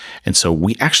take. And so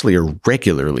we actually are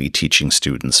regularly teaching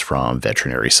students from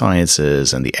veterinary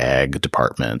sciences and the ag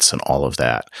departments and all of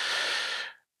that.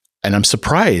 And I'm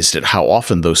surprised at how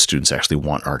often those students actually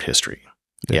want art history.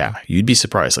 Yeah, you'd be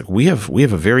surprised. Like we have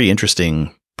a very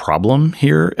interesting problem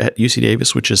here at UC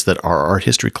Davis, which is that our art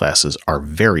history classes are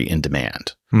very in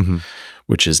demand,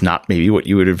 which is not maybe what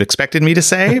you would have expected me to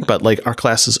say, but like our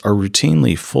classes are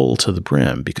routinely full to the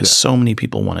brim because so many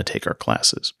people want to take our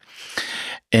classes.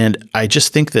 And I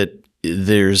just think that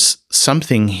there's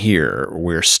something here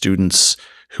where students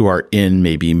who are in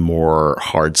maybe more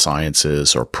hard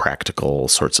sciences or practical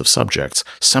sorts of subjects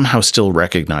somehow still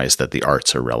recognize that the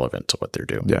arts are relevant to what they're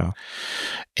doing. Yeah.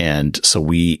 And so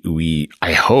we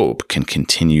I hope can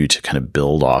continue to kind of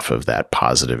build off of that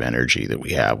positive energy that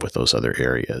we have with those other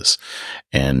areas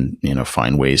and,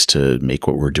 find ways to make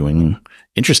what we're doing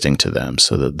interesting to them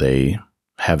so that they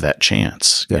have that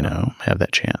chance, have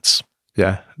that chance.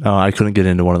 Yeah. No, I couldn't get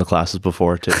into one of the classes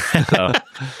before too. So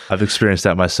I've experienced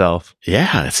that myself.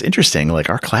 Yeah, it's interesting. Like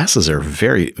our classes are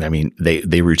they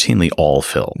routinely all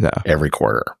fill every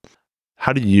quarter.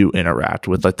 How do you interact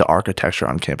with like the architecture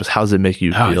on campus? How does it make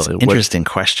you feel? It's an interesting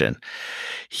question.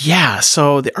 Yeah.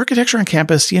 So the architecture on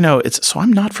campus, so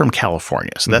I'm not from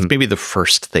California. So that's maybe the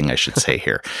first thing I should say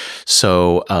here.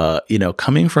 So,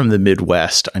 coming from the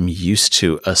Midwest, I'm used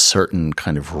to a certain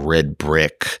kind of red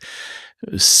brick,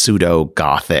 pseudo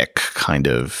Gothic kind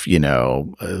of,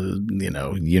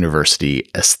 university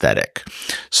aesthetic.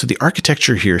 So the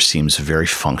architecture here seems very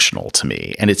functional to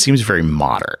me, and it seems very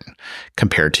modern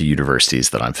compared to universities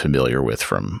that I'm familiar with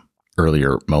from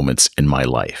earlier moments in my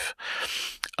life.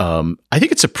 I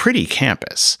think it's a pretty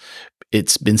campus.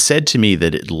 It's been said to me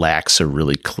that it lacks a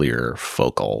really clear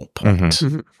focal point,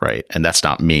 right? And that's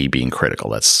not me being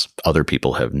critical. That's other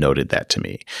people have noted that to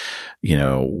me,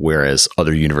 whereas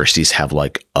other universities have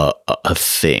like a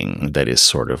thing that is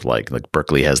sort of like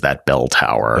Berkeley has that bell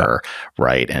tower,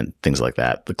 right? And things like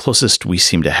that. The closest we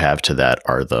seem to have to that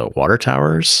are the water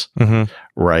towers,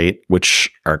 right? Which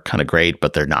are kind of great,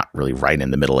 but they're not really right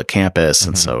in the middle of campus.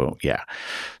 And so,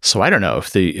 So I don't know if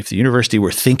the university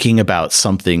were thinking about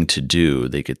something to do,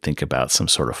 they could think about some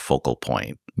sort of focal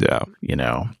point. Yeah.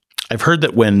 I've heard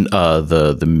that when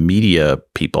the media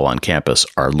people on campus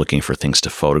are looking for things to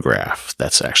photograph,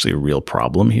 that's actually a real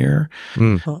problem here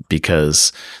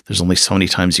because there's only so many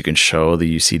times you can show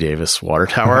the UC Davis water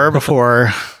tower before,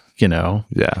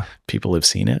 people have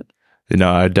seen it.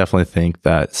 I definitely think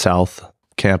that South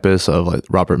Campus of like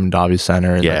Robert Mondavi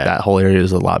Center, like that whole area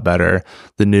is a lot better.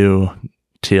 The new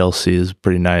TLC is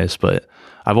pretty nice, but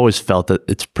I've always felt that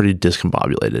it's pretty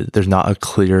discombobulated. There's not a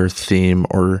clear theme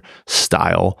or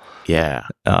style. Yeah.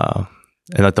 And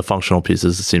like the functional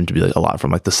pieces seem to be like a lot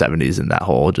from like the 70s and that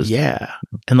whole just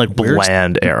and like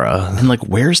bland era. And like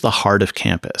where's the heart of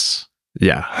campus?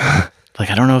 Yeah. Like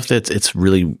I don't know if it's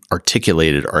really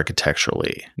articulated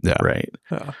architecturally. Yeah. Right.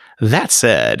 Yeah. That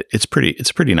said, it's a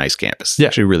pretty nice campus. It's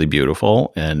actually really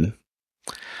beautiful, and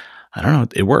I don't know,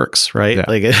 it works, right? Yeah.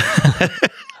 Like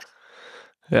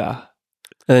Yeah.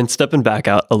 And then stepping back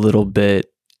out a little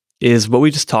bit, is what we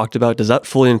just talked about, does that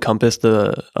fully encompass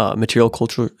the material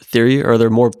culture theory, or are there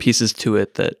more pieces to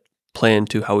it that play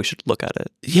into how we should look at it?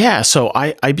 Yeah, so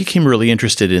I became really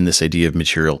interested in this idea of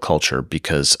material culture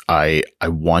because I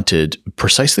wanted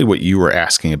precisely what you were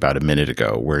asking about a minute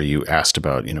ago, where you asked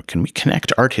about, can we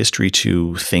connect art history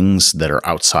to things that are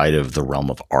outside of the realm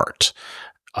of art?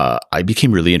 I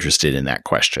became really interested in that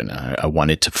question. I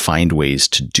wanted to find ways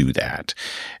to do that.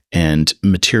 And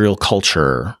material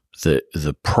culture,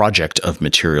 the project of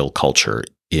material culture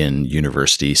in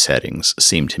university settings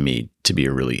seemed to me to be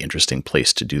a really interesting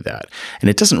place to do that. And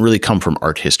it doesn't really come from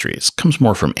art history. It comes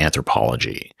more from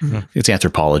anthropology. It's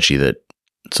anthropology that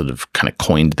sort of kind of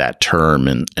coined that term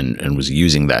and was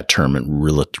using that term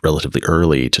relatively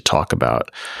early to talk about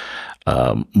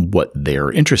what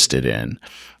they're interested in.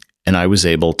 And I was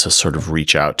able to sort of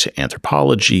reach out to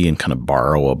anthropology and kind of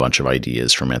borrow a bunch of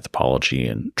ideas from anthropology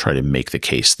and try to make the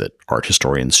case that art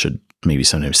historians should maybe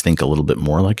sometimes think a little bit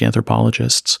more like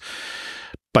anthropologists,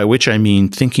 by which I mean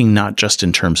thinking not just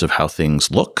in terms of how things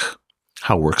look,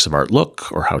 how works of art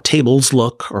look, or how tables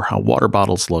look, or how water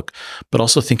bottles look, but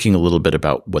also thinking a little bit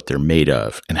about what they're made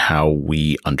of and how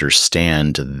we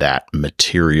understand that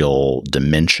material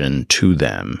dimension to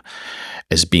them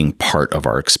as being part of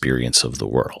our experience of the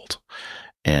world,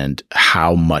 and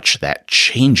how much that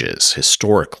changes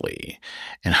historically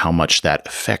and how much that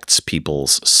affects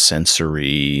people's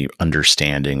sensory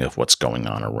understanding of what's going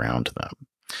on around them.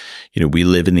 We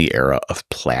live in the era of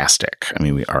plastic. I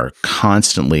mean, we are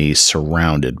constantly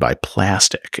surrounded by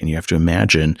plastic, and you have to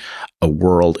imagine a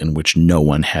world in which no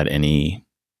one had any,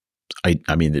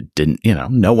 it didn't,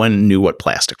 no one knew what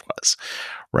plastic was,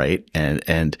 right?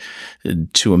 And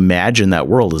to imagine that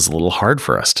world is a little hard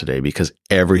for us today because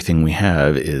everything we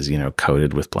have is,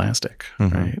 coated with plastic,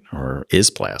 right? Or is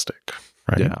plastic,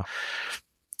 right? Yeah.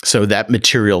 So that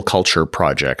material culture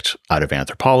project out of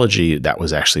anthropology, that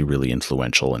was actually really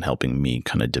influential in helping me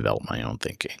kind of develop my own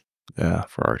thinking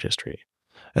for art history.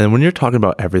 And when you're talking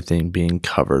about everything being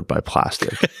covered by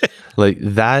plastic, like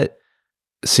that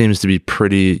seems to be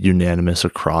pretty unanimous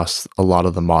across a lot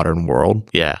of the modern world.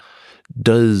 Yeah.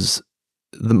 Does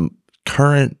the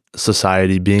current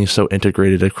society being so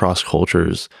integrated across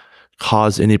cultures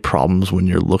cause any problems when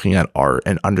you're looking at art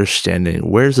and understanding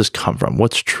where does this come from?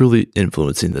 What's truly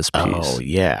influencing this piece? Oh,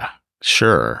 yeah.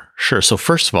 Sure. So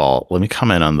first of all, let me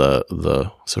comment on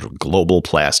the sort of global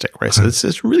plastic, right? So it's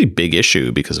a really big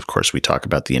issue because, of course, we talk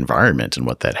about the environment and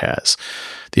what that has,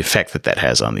 the effect that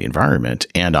has on the environment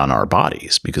and on our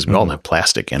bodies, because we all have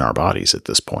plastic in our bodies at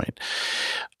this point.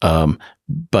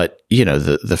 But,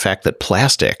 the fact that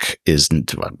plastic is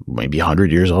maybe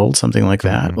 100 years old, something like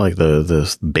that, like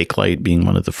the Bakelite being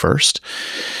one of the first,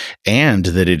 and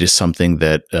that it is something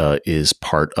that is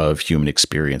part of human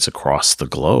experience across the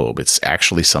globe. It's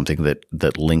actually something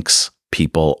that links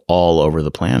people all over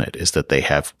the planet, is that they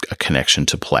have a connection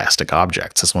to plastic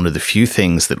objects. It's one of the few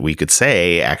things that we could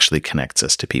say actually connects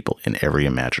us to people in every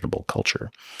imaginable culture.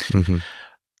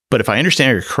 But if I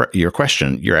understand your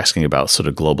question, you're asking about sort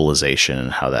of globalization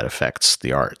and how that affects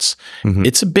the arts.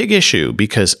 It's a big issue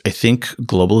because I think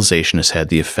globalization has had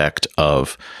the effect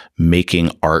of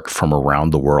making art from around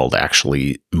the world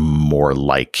actually more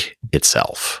like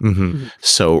itself.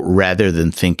 So rather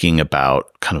than thinking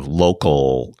about kind of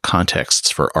local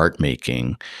contexts for art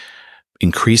making,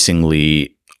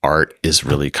 increasingly art is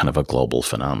really kind of a global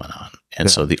phenomenon.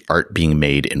 And so the art being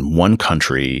made in one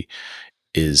country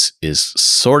is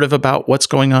sort of about what's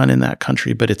going on in that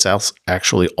country, but it's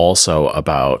actually also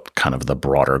about kind of the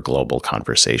broader global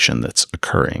conversation that's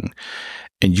occurring.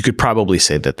 And you could probably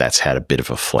say that that's had a bit of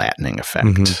a flattening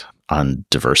effect on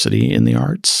diversity in the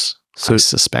arts. So I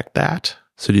suspect that.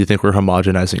 So do you think we're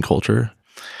homogenizing culture?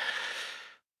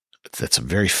 That's a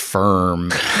very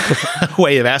firm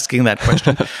way of asking that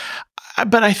question.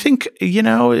 But I think,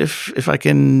 if I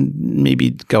can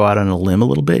maybe go out on a limb a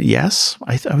little bit, yes,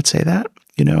 I would say that.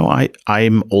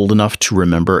 I'm old enough to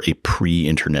remember a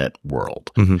pre-internet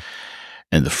world.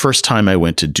 And the first time I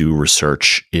went to do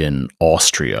research in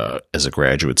Austria as a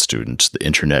graduate student, the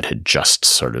internet had just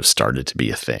sort of started to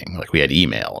be a thing. Like we had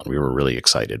email and we were really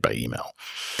excited by email.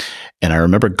 And I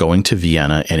remember going to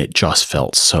Vienna and it just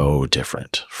felt so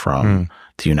different from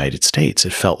the United States.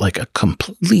 It felt like a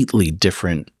completely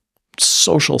different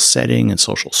social setting and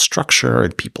social structure,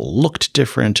 and people looked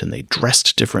different and they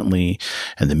dressed differently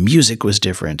and the music was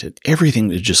different and everything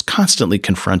was just constantly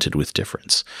confronted with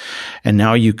difference. And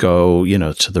now you go,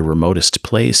 to the remotest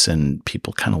place and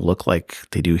people kind of look like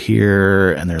they do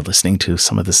here, and they're listening to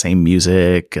some of the same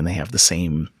music and they have the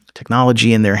same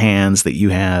technology in their hands that you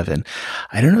have. And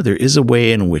I don't know, there is a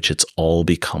way in which it's all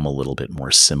become a little bit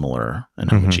more similar and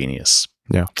homogeneous.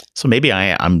 Yeah. So maybe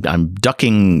I'm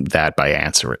ducking that by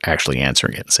actually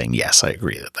answering it and saying, yes, I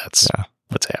agree that's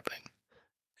what's happening.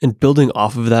 And building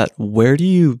off of that, where do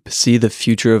you see the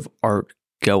future of art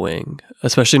going,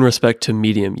 especially in respect to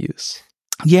medium use?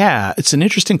 Yeah, it's an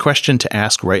interesting question to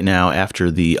ask right now after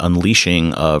the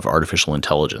unleashing of artificial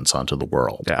intelligence onto the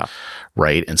world. Yeah.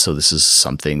 Right. And so this is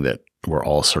something that we're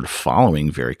all sort of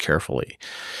following very carefully.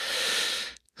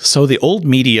 So the old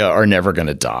media are never going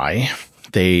to die.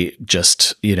 They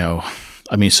just,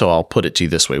 so I'll put it to you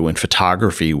this way. When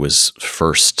photography was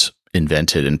first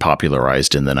invented and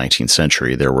popularized in the 19th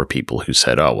century, there were people who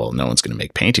said, oh, well, no one's going to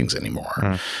make paintings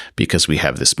anymore because we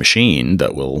have this machine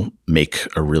that will make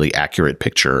a really accurate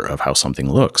picture of how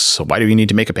something looks. So why do we need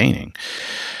to make a painting?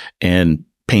 And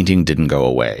painting didn't go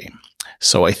away.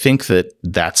 So I think that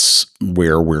that's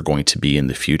where we're going to be in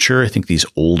the future. I think these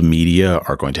old media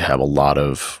are going to have a lot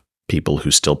of people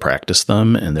who still practice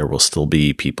them, and there will still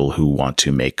be people who want to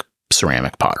make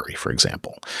ceramic pottery, for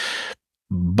example.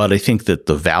 But I think that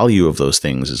the value of those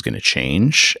things is going to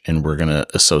change, and we're going to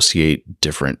associate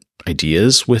different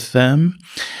ideas with them,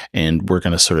 and we're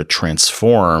going to sort of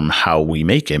transform how we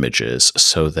make images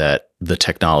so that the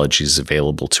technologies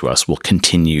available to us will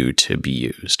continue to be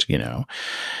used,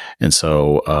 And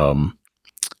so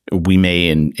we may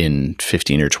in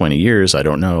 15 or 20 years, I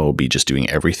don't know, be just doing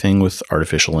everything with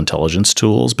artificial intelligence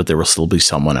tools, but there will still be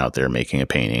someone out there making a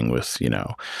painting with,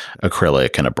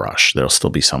 acrylic and a brush. There'll still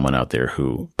be someone out there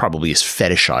who probably is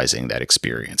fetishizing that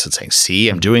experience and saying, see,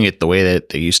 I'm doing it the way that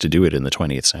they used to do it in the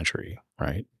 20th century,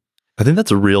 right? I think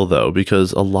that's real though,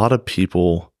 because a lot of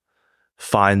people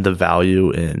find the value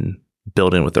in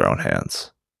building with their own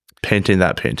hands, painting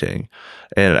that painting.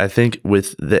 And I think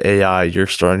with the AI, you're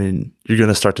going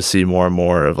to start to see more and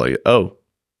more of like, oh,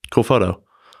 cool photo.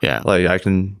 Yeah. Like I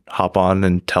can hop on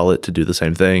and tell it to do the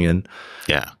same thing. And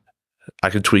yeah,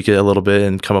 I could tweak it a little bit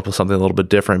and come up with something a little bit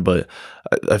different. But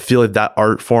I feel like that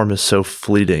art form is so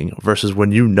fleeting versus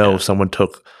when someone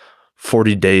took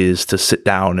 40 days to sit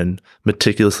down and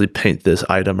meticulously paint this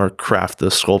item or craft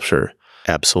this sculpture.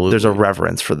 Absolutely. There's a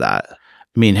reverence for that.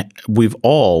 I mean, we've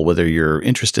all, whether you're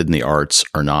interested in the arts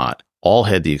or not, all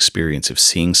had the experience of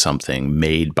seeing something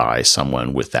made by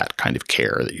someone with that kind of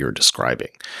care that you're describing.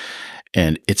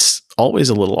 And it's always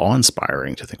a little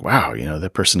awe-inspiring to think, wow,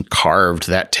 that person carved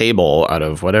that table out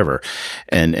of whatever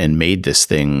and made this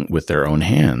thing with their own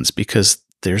hands, because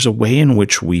there's a way in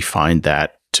which we find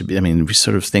that to be, we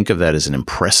sort of think of that as an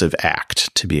impressive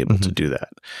act to be able to do that.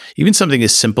 Even something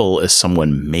as simple as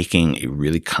someone making a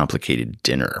really complicated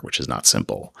dinner, which is not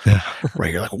simple,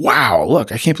 right? You're like, wow,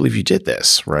 look, I can't believe you did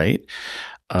this, right?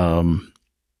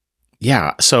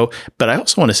 Yeah. So, but I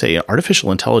also want to say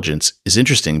artificial intelligence is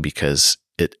interesting because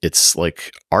it's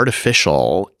like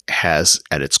artificial has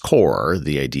at its core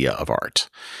the idea of art.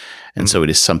 And so it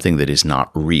is something that is not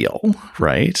real,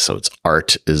 right? So it's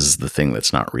art is the thing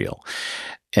that's not real.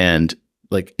 And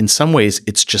like in some ways,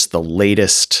 it's just the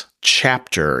latest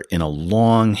chapter in a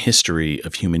long history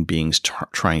of human beings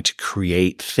trying to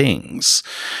create things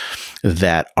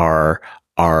that are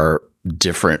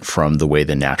different from the way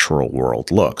the natural world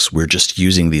looks. We're just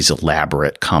using these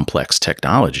elaborate, complex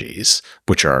technologies,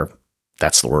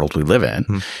 that's the world we live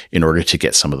in order to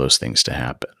get some of those things to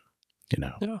happen,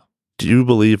 Yeah. Do you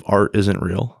believe art isn't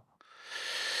real?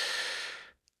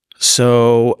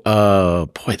 So,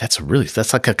 boy, that's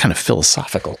like a kind of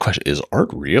philosophical question. Is art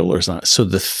real or is not? So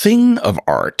the thing of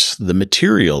art, the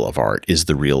material of art is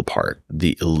the real part.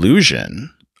 The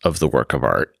illusion of the work of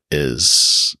art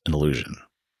is an illusion.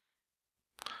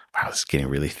 Wow, this is getting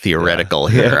really theoretical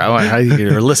here.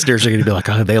 Our listeners are going to be like,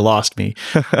 oh, they lost me,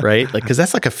 right? Like, because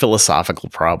that's like a philosophical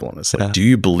problem. It's like, do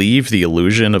you believe the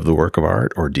illusion of the work of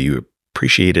art or do you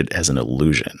appreciate it as an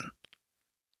illusion?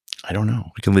 I don't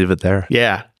know. We can leave it there.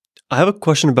 Yeah. I have a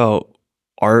question about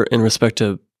art in respect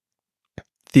to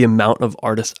the amount of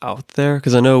artists out there,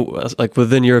 because I know like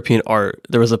within European art,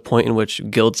 there was a point in which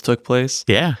guilds took place.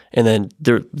 Yeah. And then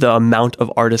the amount of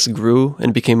artists grew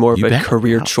and became more of a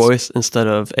career choice instead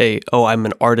of I'm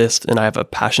an artist and I have a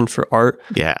passion for art.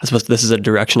 Yeah. I suppose this is a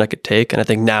direction I could take. And I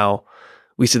think now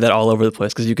we see that all over the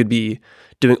place because you could be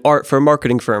doing art for a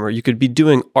marketing firm or you could be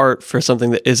doing art for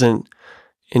something that isn't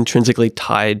intrinsically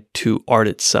tied to art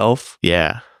itself.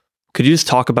 Yeah. Could you just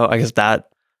talk about, I guess, that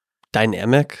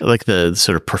dynamic? Like the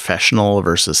sort of professional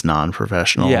versus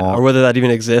non-professional? Yeah, or whether that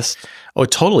even exists. Oh,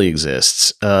 it totally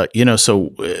exists.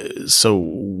 So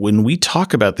when we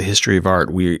talk about the history of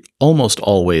art, we almost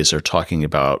always are talking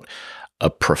about a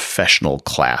professional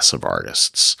class of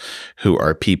artists who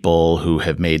are people who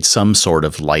have made some sort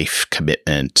of life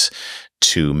commitment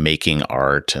to making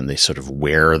art, and they sort of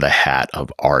wear the hat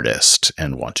of artist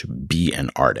and want to be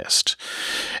an artist.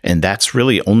 And that's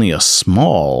really only a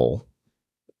small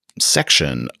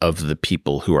section of the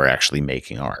people who are actually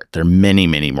making art. There are many,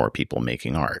 many more people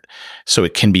making art. So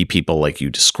it can be people like you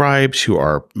described who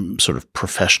are sort of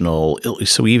professional.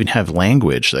 So we even have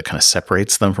language that kind of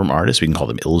separates them from artists. We can call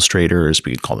them illustrators.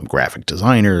 We can call them graphic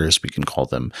designers. We can call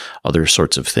them other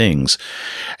sorts of things.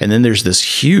 And then there's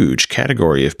this huge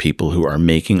category of people who are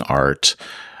making art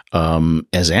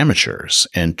as amateurs.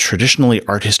 And traditionally,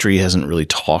 art history hasn't really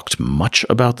talked much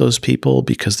about those people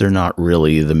because they're not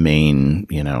really the main,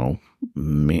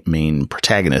 main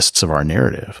protagonists of our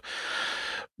narrative.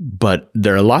 But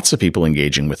there are lots of people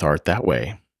engaging with art that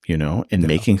way, and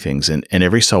making things. And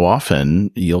every so often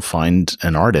you'll find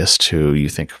an artist who you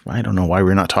think, I don't know why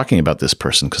we're not talking about this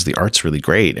person because the art's really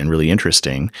great and really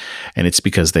interesting. And it's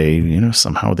because they,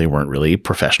 somehow they weren't really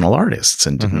professional artists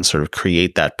and didn't sort of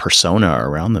create that persona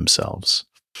around themselves.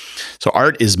 So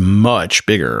art is much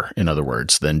bigger, in other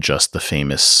words, than just the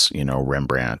famous,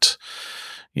 Rembrandt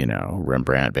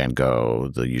Rembrandt, Van Gogh,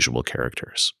 the usual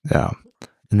characters. Yeah.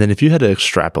 And then if you had to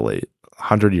extrapolate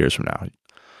 100 years from now,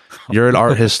 you're an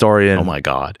art historian. Oh my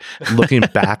God. looking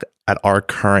back at our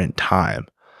current time,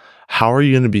 how are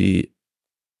you going to be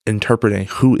interpreting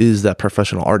who is that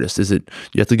professional artist? Is it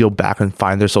you have to go back and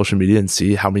find their social media and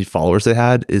see how many followers they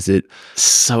had? Is it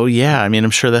so? Yeah, I mean, I'm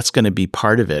sure that's going to be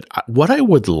part of it. What I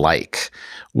would like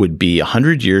would be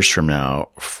 100 years from now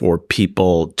for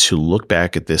people to look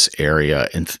back at this area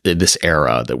and this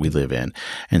era that we live in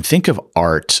and think of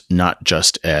art not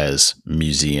just as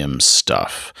museum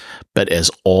stuff, but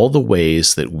as all the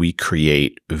ways that we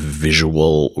create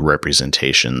visual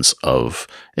representations of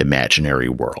imaginary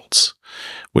worlds,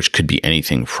 which could be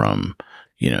anything from,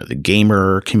 the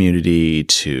gamer community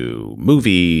to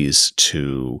movies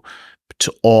to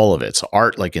all of it. So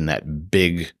art, like in that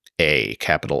big A,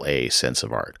 capital A sense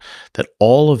of art, that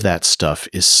all of that stuff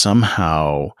is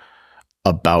somehow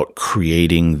about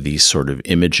creating these sort of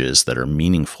images that are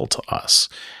meaningful to us.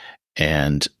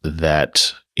 And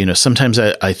that, sometimes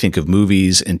I think of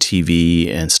movies and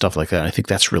TV and stuff like that. I think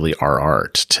that's really our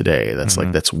art today. That's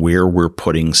that's where we're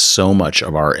putting so much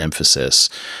of our emphasis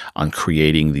on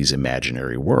creating these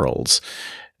imaginary worlds.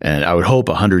 And I would hope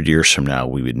 100 years from now,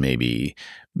 we would maybe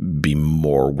be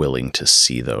more willing to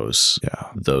see those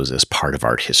as part of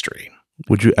art history.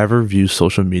 Would you ever view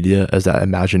social media as that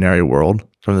imaginary world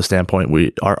from the standpoint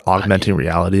we are augmenting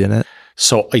reality in it?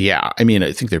 So, yeah, I mean,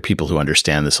 I think there are people who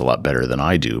understand this a lot better than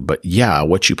I do. But yeah,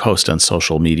 what you post on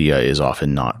social media is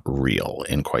often not real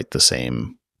in quite the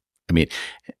same. I mean,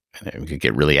 we could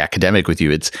get really academic with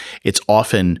you. It's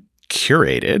often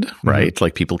curated, right?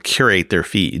 Like people curate their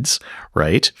feeds,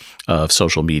 right, of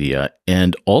social media.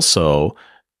 And also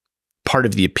part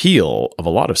of the appeal of a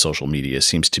lot of social media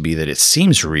seems to be that it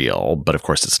seems real, but of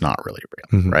course it's not really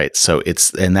real, right? So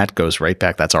and that goes right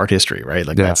back. That's art history, right?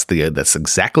 Like that's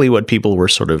exactly what people were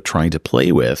sort of trying to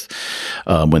play with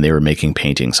when they were making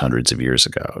paintings hundreds of years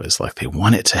ago. Is like they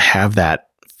want it to have that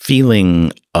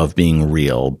feeling of being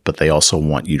real, but they also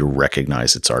want you to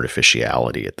recognize its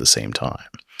artificiality at the same time.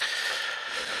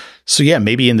 So yeah,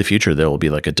 maybe in the future there will be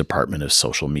like a department of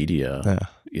social media,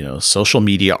 social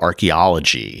media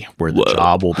archaeology, where the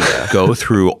job will be to go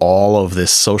through all of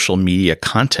this social media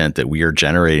content that we are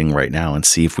generating right now and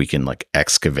see if we can like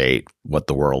excavate what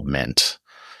the world meant.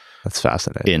 That's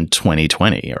fascinating. In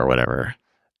 2020 or whatever.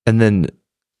 And then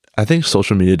I think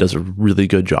social media does a really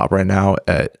good job right now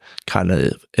at kind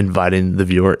of inviting the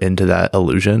viewer into that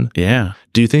illusion. Yeah.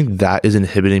 Do you think that is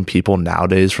inhibiting people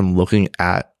nowadays from looking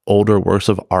at older works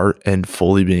of art and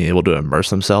fully being able to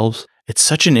immerse themselves? It's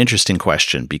such an interesting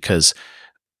question because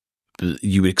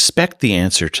you would expect the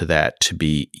answer to that to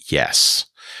be yes,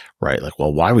 right? Like,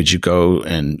 well, why would you go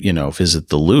and, visit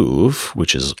the Louvre,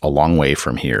 which is a long way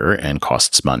from here and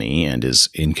costs money and is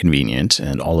inconvenient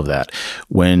and all of that,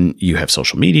 when you have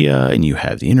social media and you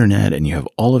have the internet and you have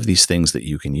all of these things that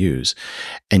you can use,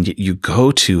 and you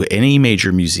go to any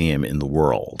major museum in the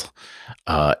world,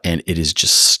 and it is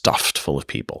just stuffed full of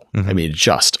people. I mean,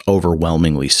 just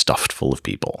overwhelmingly stuffed full of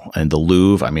people. And the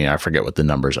Louvre, I mean, I forget what the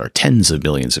numbers are. Tens of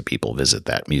millions of people visit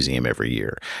that museum every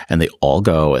year. And they all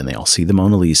go and they all see the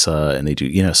Mona Lisa and they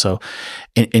do, so,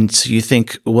 and so you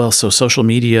think, well, so social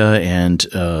media and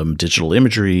digital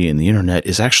imagery and the internet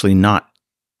is actually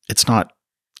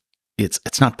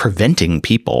it's not preventing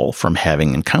people from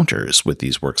having encounters with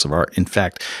these works of art. In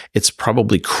fact, it's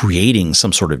probably creating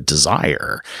some sort of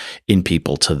desire in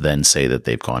people to then say that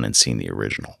they've gone and seen the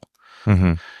original.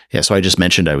 Yeah, so I just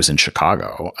mentioned I was in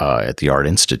Chicago at the Art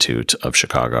Institute of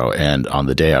Chicago, and on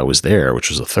the day I was there, which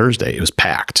was a Thursday, it was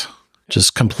packed,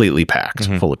 just completely packed,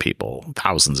 full of people.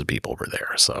 Thousands of people were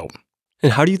there. So,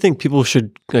 and how do you think people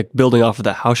should, like, building off of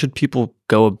that, how should people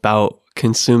go about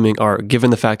consuming art,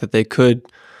 given the fact that they could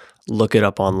look it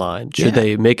up online? Should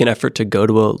they make an effort to go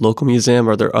to a local museum?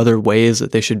 Are there other ways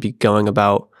that they should be going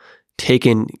about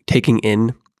taking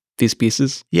in these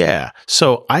pieces? Yeah.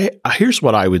 So here's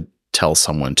what I would tell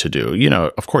someone to do.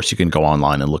 Of course you can go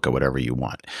online and look at whatever you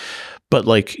want. But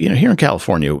here in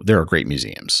California, there are great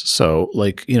museums. So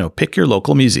pick your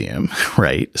local museum,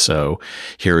 right? So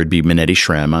here would be Manetti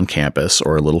Shrem on campus,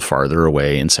 or a little farther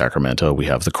away in Sacramento, we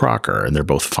have the Crocker, and they're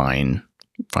both fine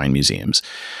museums.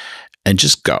 And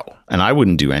just go. And I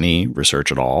wouldn't do any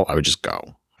research at all. I would just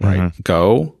go, right?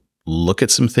 Go, look at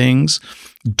some things.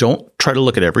 Don't try to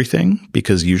look at everything,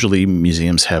 because usually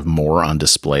museums have more on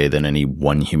display than any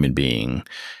one human being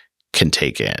can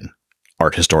take in,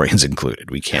 art historians included.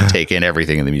 We can't take in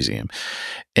everything in the museum.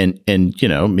 And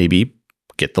maybe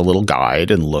get the little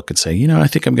guide and look and say, I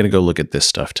think I'm going to go look at this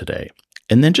stuff today.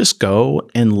 and then just go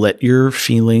and let your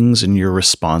feelings and your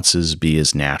responses be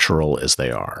as natural as they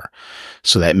are.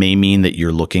 So that may mean that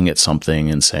you're looking at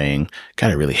something and saying, God,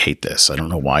 I really hate this. I don't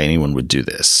know why anyone would do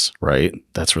this, right?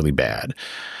 That's really bad.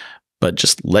 But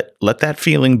just let that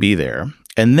feeling be there.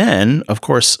 And then, of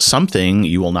course, something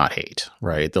you will not hate,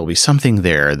 right? There'll be something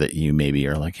there that you maybe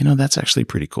are like, that's actually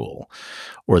pretty cool.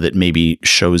 Or that maybe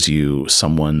shows you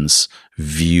someone's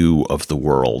view of the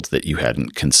world that you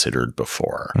hadn't considered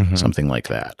before, something like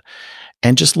that.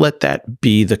 And just let that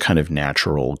be the kind of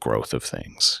natural growth of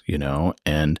things,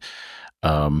 And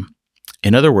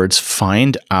in other words,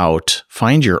 find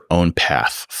your own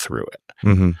path through it.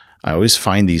 Mm-hmm. I always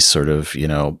find these sort of,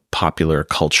 popular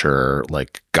culture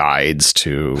like guides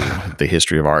to the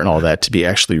history of art and all that to be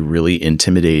actually really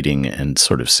intimidating and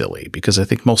sort of silly, because I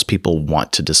think most people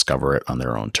want to discover it on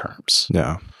their own terms.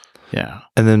 Yeah. Yeah.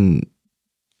 And then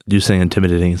you saying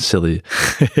intimidating and silly.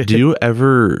 Do you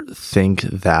ever think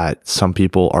that some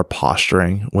people are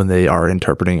posturing when they are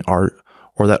interpreting art,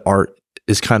 or that art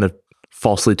is kind of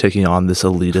falsely taking on this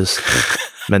elitist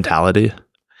mentality?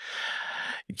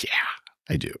 Yeah,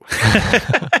 I do.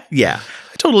 Yeah,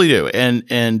 I totally do.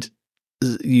 And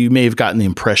you may have gotten the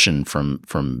impression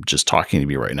from just talking to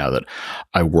me right now that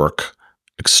I work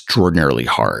extraordinarily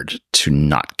hard to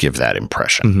not give that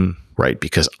impression, right?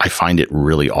 Because I find it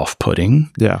really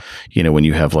off-putting. Yeah. When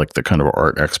you have like the kind of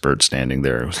art expert standing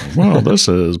there who's like, well, this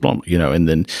is, and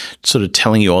then sort of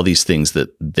telling you all these things that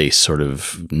they sort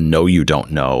of know you don't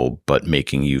know, but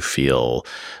making you feel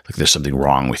like there's something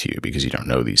wrong with you because you don't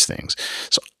know these things.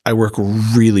 So I work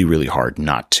really, really hard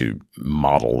not to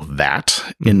model that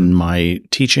in my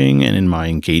teaching and in my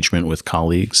engagement with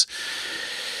colleagues.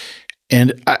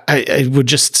 And I would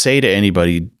just say to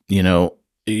anybody,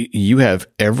 you have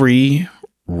every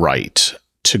right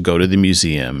to go to the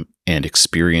museum and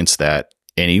experience that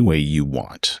any way you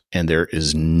want. And there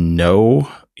is no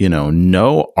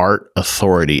art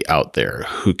authority out there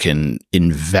who can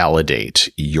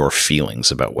invalidate your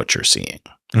feelings about what you're seeing.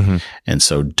 Mm-hmm. And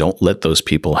so don't let those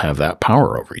people have that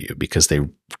power over you, because they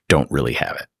don't really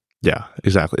have it. Yeah,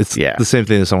 exactly. It's the same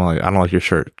thing as someone like, I don't like your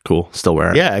shirt. Cool. Still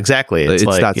wear it. Yeah, exactly. It's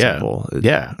like that simple.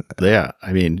 Yeah.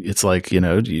 I mean, it's like,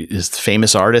 it's the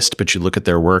famous artist, but you look at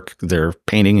their work, their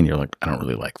painting, and you're like, I don't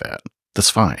really like that. That's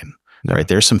fine. Yeah. Right.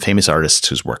 There's some famous artists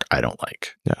whose work I don't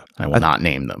like. Yeah. I will not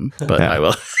name them, but I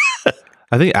will.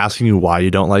 I think asking you why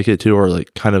you don't like it too, or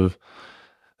like kind of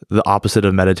the opposite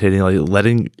of meditating, like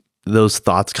letting those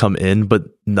thoughts come in, but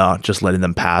not just letting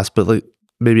them pass, but like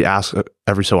maybe ask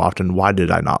every so often, why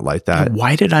did I not like that?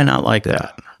 Why did I not like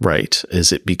that? Right.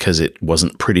 Is it because it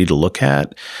wasn't pretty to look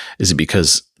at? Is it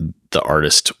because the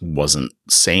artist wasn't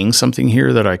saying something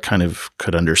here that I kind of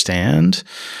could understand?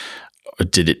 Or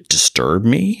did it disturb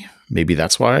me? Maybe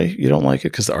that's why you don't like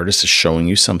it, because the artist is showing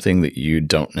you something that you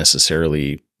don't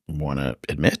necessarily want to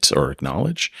admit or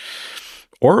acknowledge.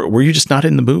 Or were you just not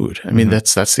in the mood? I mean,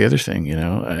 that's the other thing,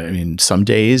 I mean, some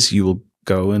days you will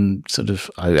go and sort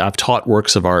of, I've taught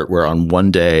works of art where on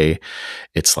one day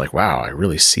it's like, wow, I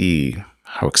really see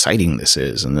how exciting this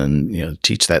is. And then,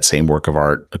 teach that same work of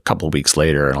art a couple of weeks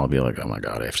later and I'll be like, oh my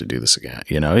God, I have to do this again.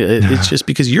 It's just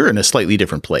because you're in a slightly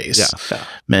different place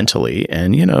mentally,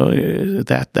 and,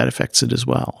 that affects it as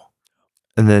well.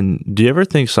 And then do you ever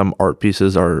think some art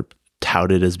pieces are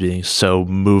touted as being so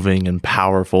moving and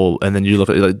powerful, and then you look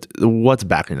at like, what's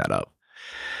backing that up?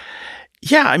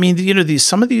 Yeah, I mean,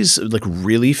 some of these like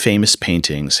really famous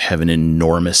paintings have an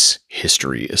enormous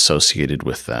history associated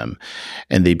with them,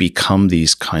 and they become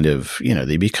these kind of,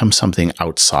 they become something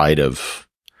outside of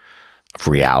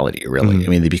reality, really. I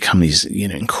mean, they become these,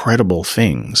 incredible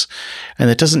things, and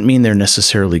that doesn't mean they're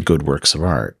necessarily good works of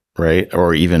art, right?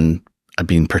 Or even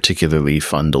being particularly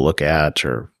fun to look at,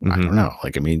 or I don't know.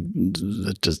 Like, I mean,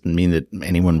 that doesn't mean that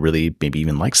anyone really maybe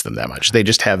even likes them that much. They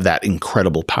just have that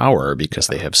incredible power because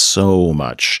they have so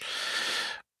much,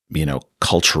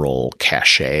 cultural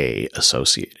cachet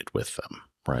associated with them,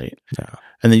 right? Yeah.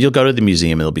 And then you'll go to the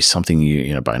museum and there'll be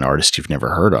something by an artist you've never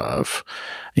heard of,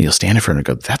 and you'll stand in front and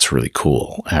go, "That's really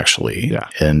cool, actually." Yeah.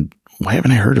 And why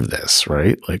haven't I heard of this?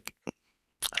 Right? Like,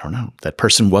 I don't know. That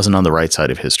person wasn't on the right side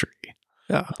of history.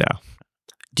 Yeah. Yeah.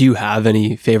 Do you have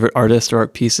any favorite artists or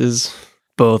art pieces,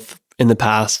 both in the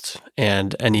past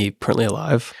and any currently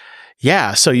alive?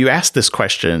 Yeah. So you asked this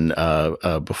question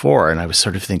before, and I was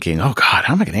sort of thinking, oh God,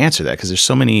 how am I going to answer that? Because there's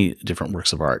so many different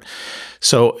works of art.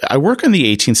 So I work in the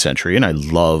 18th century, and I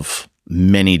love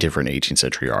many different 18th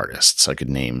century artists. I could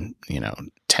name,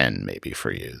 10 maybe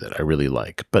for you that I really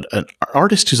like. But an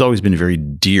artist who's always been very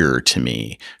dear to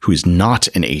me, who's not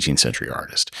an 18th century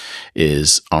artist,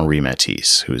 is Henri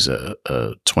Matisse, who's a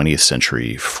 20th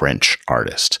century French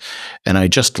artist. And I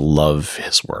just love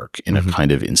his work in a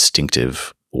kind of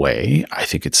instinctive way. I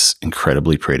think it's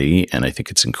incredibly pretty, and I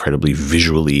think it's incredibly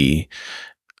visually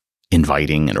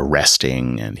inviting and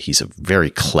arresting, and he's a very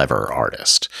clever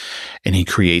artist, and he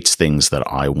creates things that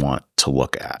I want to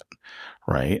look at,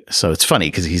 right? So it's funny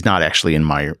because he's not actually in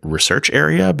my research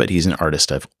area, but he's an artist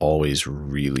I've always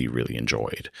really, really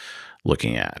enjoyed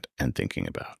looking at and thinking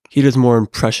about. He does more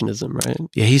impressionism, right?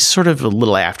 Yeah, he's sort of a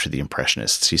little after the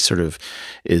Impressionists. He sort of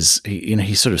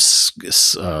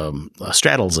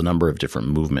straddles a number of different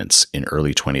movements in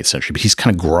early 20th century, but he's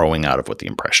kind of growing out of what the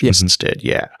Impressionists did.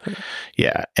 Yeah.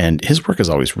 Yeah. And his work is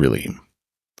always really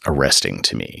arresting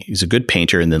to me. He's a good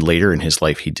painter. And then later in his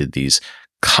life, he did these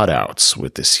cutouts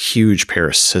with this huge pair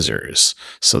of scissors.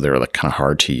 So they're like kind of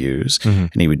hard to use. And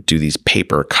he would do these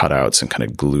paper cutouts and kind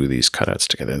of glue these cutouts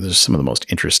together. And they're some of the most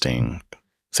interesting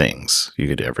things you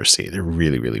could ever see. They're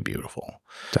really, really beautiful.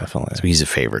 Definitely. So he's a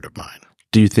favorite of mine.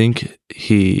 Do you think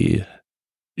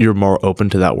you're more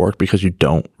open to that work because you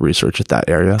don't research at that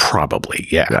area? Probably.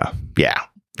 Yeah.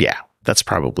 That's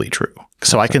probably true.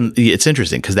 So it's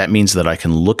interesting because that means that I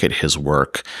can look at his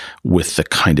work with the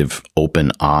kind of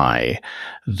open eye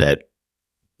that,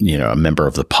 a member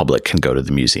of the public can go to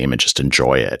the museum and just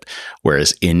enjoy it.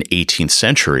 Whereas in 18th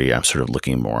century, I'm sort of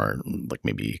looking more like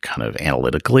maybe kind of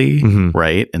analytically,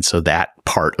 right? And so that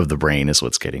part of the brain is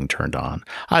what's getting turned on.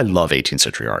 I love 18th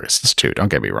century artists too. Don't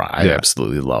get me wrong. I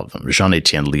absolutely love them.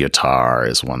 Jean-Étienne Lyotard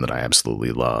is one that I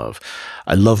absolutely love.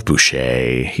 I love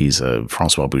Boucher. He's a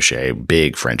François Boucher,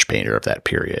 big French painter of that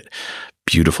period.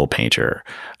 Beautiful painter.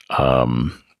 I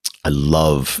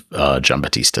love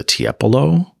Giambattista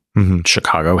Tiepolo.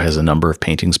 Chicago has a number of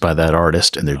paintings by that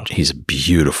artist, and he's a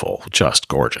beautiful, just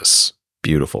gorgeous,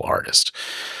 beautiful artist.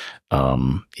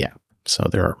 So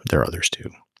there are others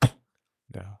too.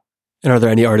 Yeah. And are there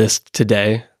any artists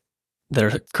today that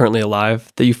are currently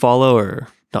alive that you follow, or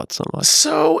not so much?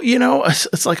 So,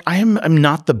 it's like I'm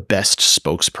not the best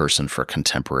spokesperson for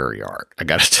contemporary art. I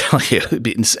got to tell you,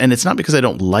 and it's not because I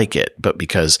don't like it, but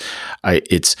because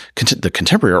the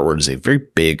contemporary art world is a very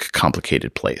big,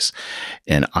 complicated place,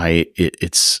 and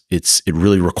it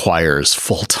really requires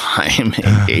full-time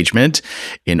engagement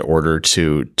in order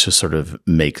to sort of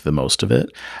make the most of it.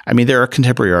 I mean, there are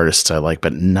contemporary artists I like,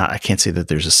 but I can't say that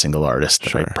there's a single artist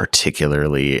that I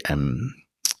particularly am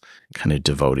kind of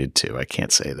devoted to. I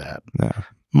can't say that. Yeah.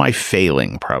 My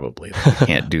failing, probably. I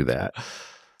can't do that.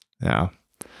 Yeah.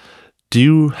 Do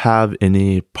you have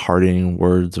any parting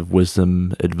words of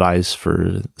wisdom, advice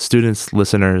for students,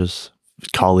 listeners,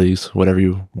 colleagues, whatever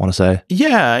you want to say?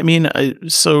 Yeah. I mean,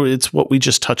 so it's what we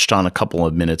just touched on a couple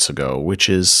of minutes ago, which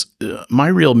is my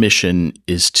real mission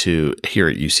is to, here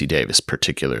at UC Davis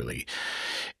particularly,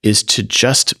 is to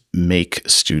just make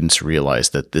students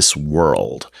realize that this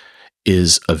world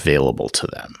is available to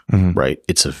them, right?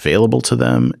 It's available to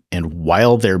them. And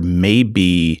while there may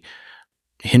be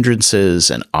hindrances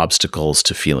and obstacles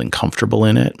to feeling comfortable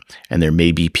in it, and there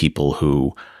may be people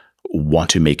who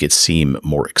want to make it seem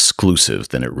more exclusive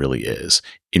than it really is,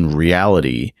 in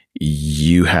reality,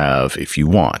 you have, if you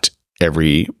want,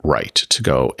 every right to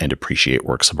go and appreciate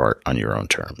works of art on your own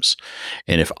terms.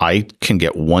 And if I can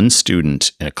get one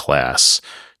student in a class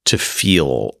to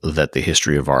feel that the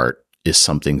history of art is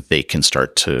something they can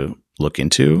start to look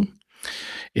into,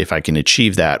 if I can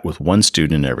achieve that with one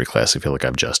student in every class, I feel like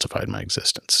I've justified my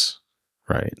existence,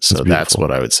 right? So that's what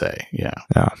I would say. Yeah.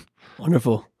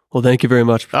 Wonderful. Well, thank you very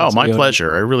much. Oh, my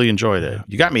pleasure. I really enjoyed it.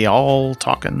 You got me all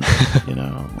talking,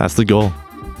 That's the goal.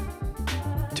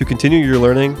 To continue your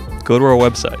learning, go to our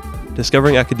website,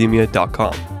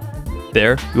 discoveringacademia.com.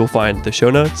 There, you will find the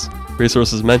show notes,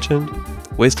 resources mentioned,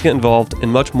 ways to get involved,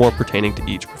 and much more pertaining to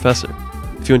each professor.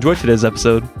 If you enjoyed today's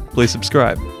episode, please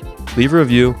subscribe, leave a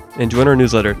review, and join our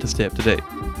newsletter to stay up to date.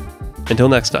 Until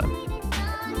next time.